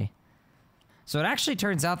story. So it actually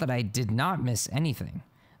turns out that I did not miss anything.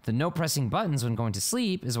 The no pressing buttons when going to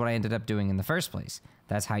sleep is what I ended up doing in the first place.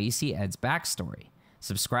 That's how you see Ed's backstory.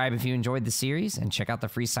 Subscribe if you enjoyed the series, and check out the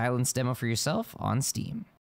free silence demo for yourself on Steam.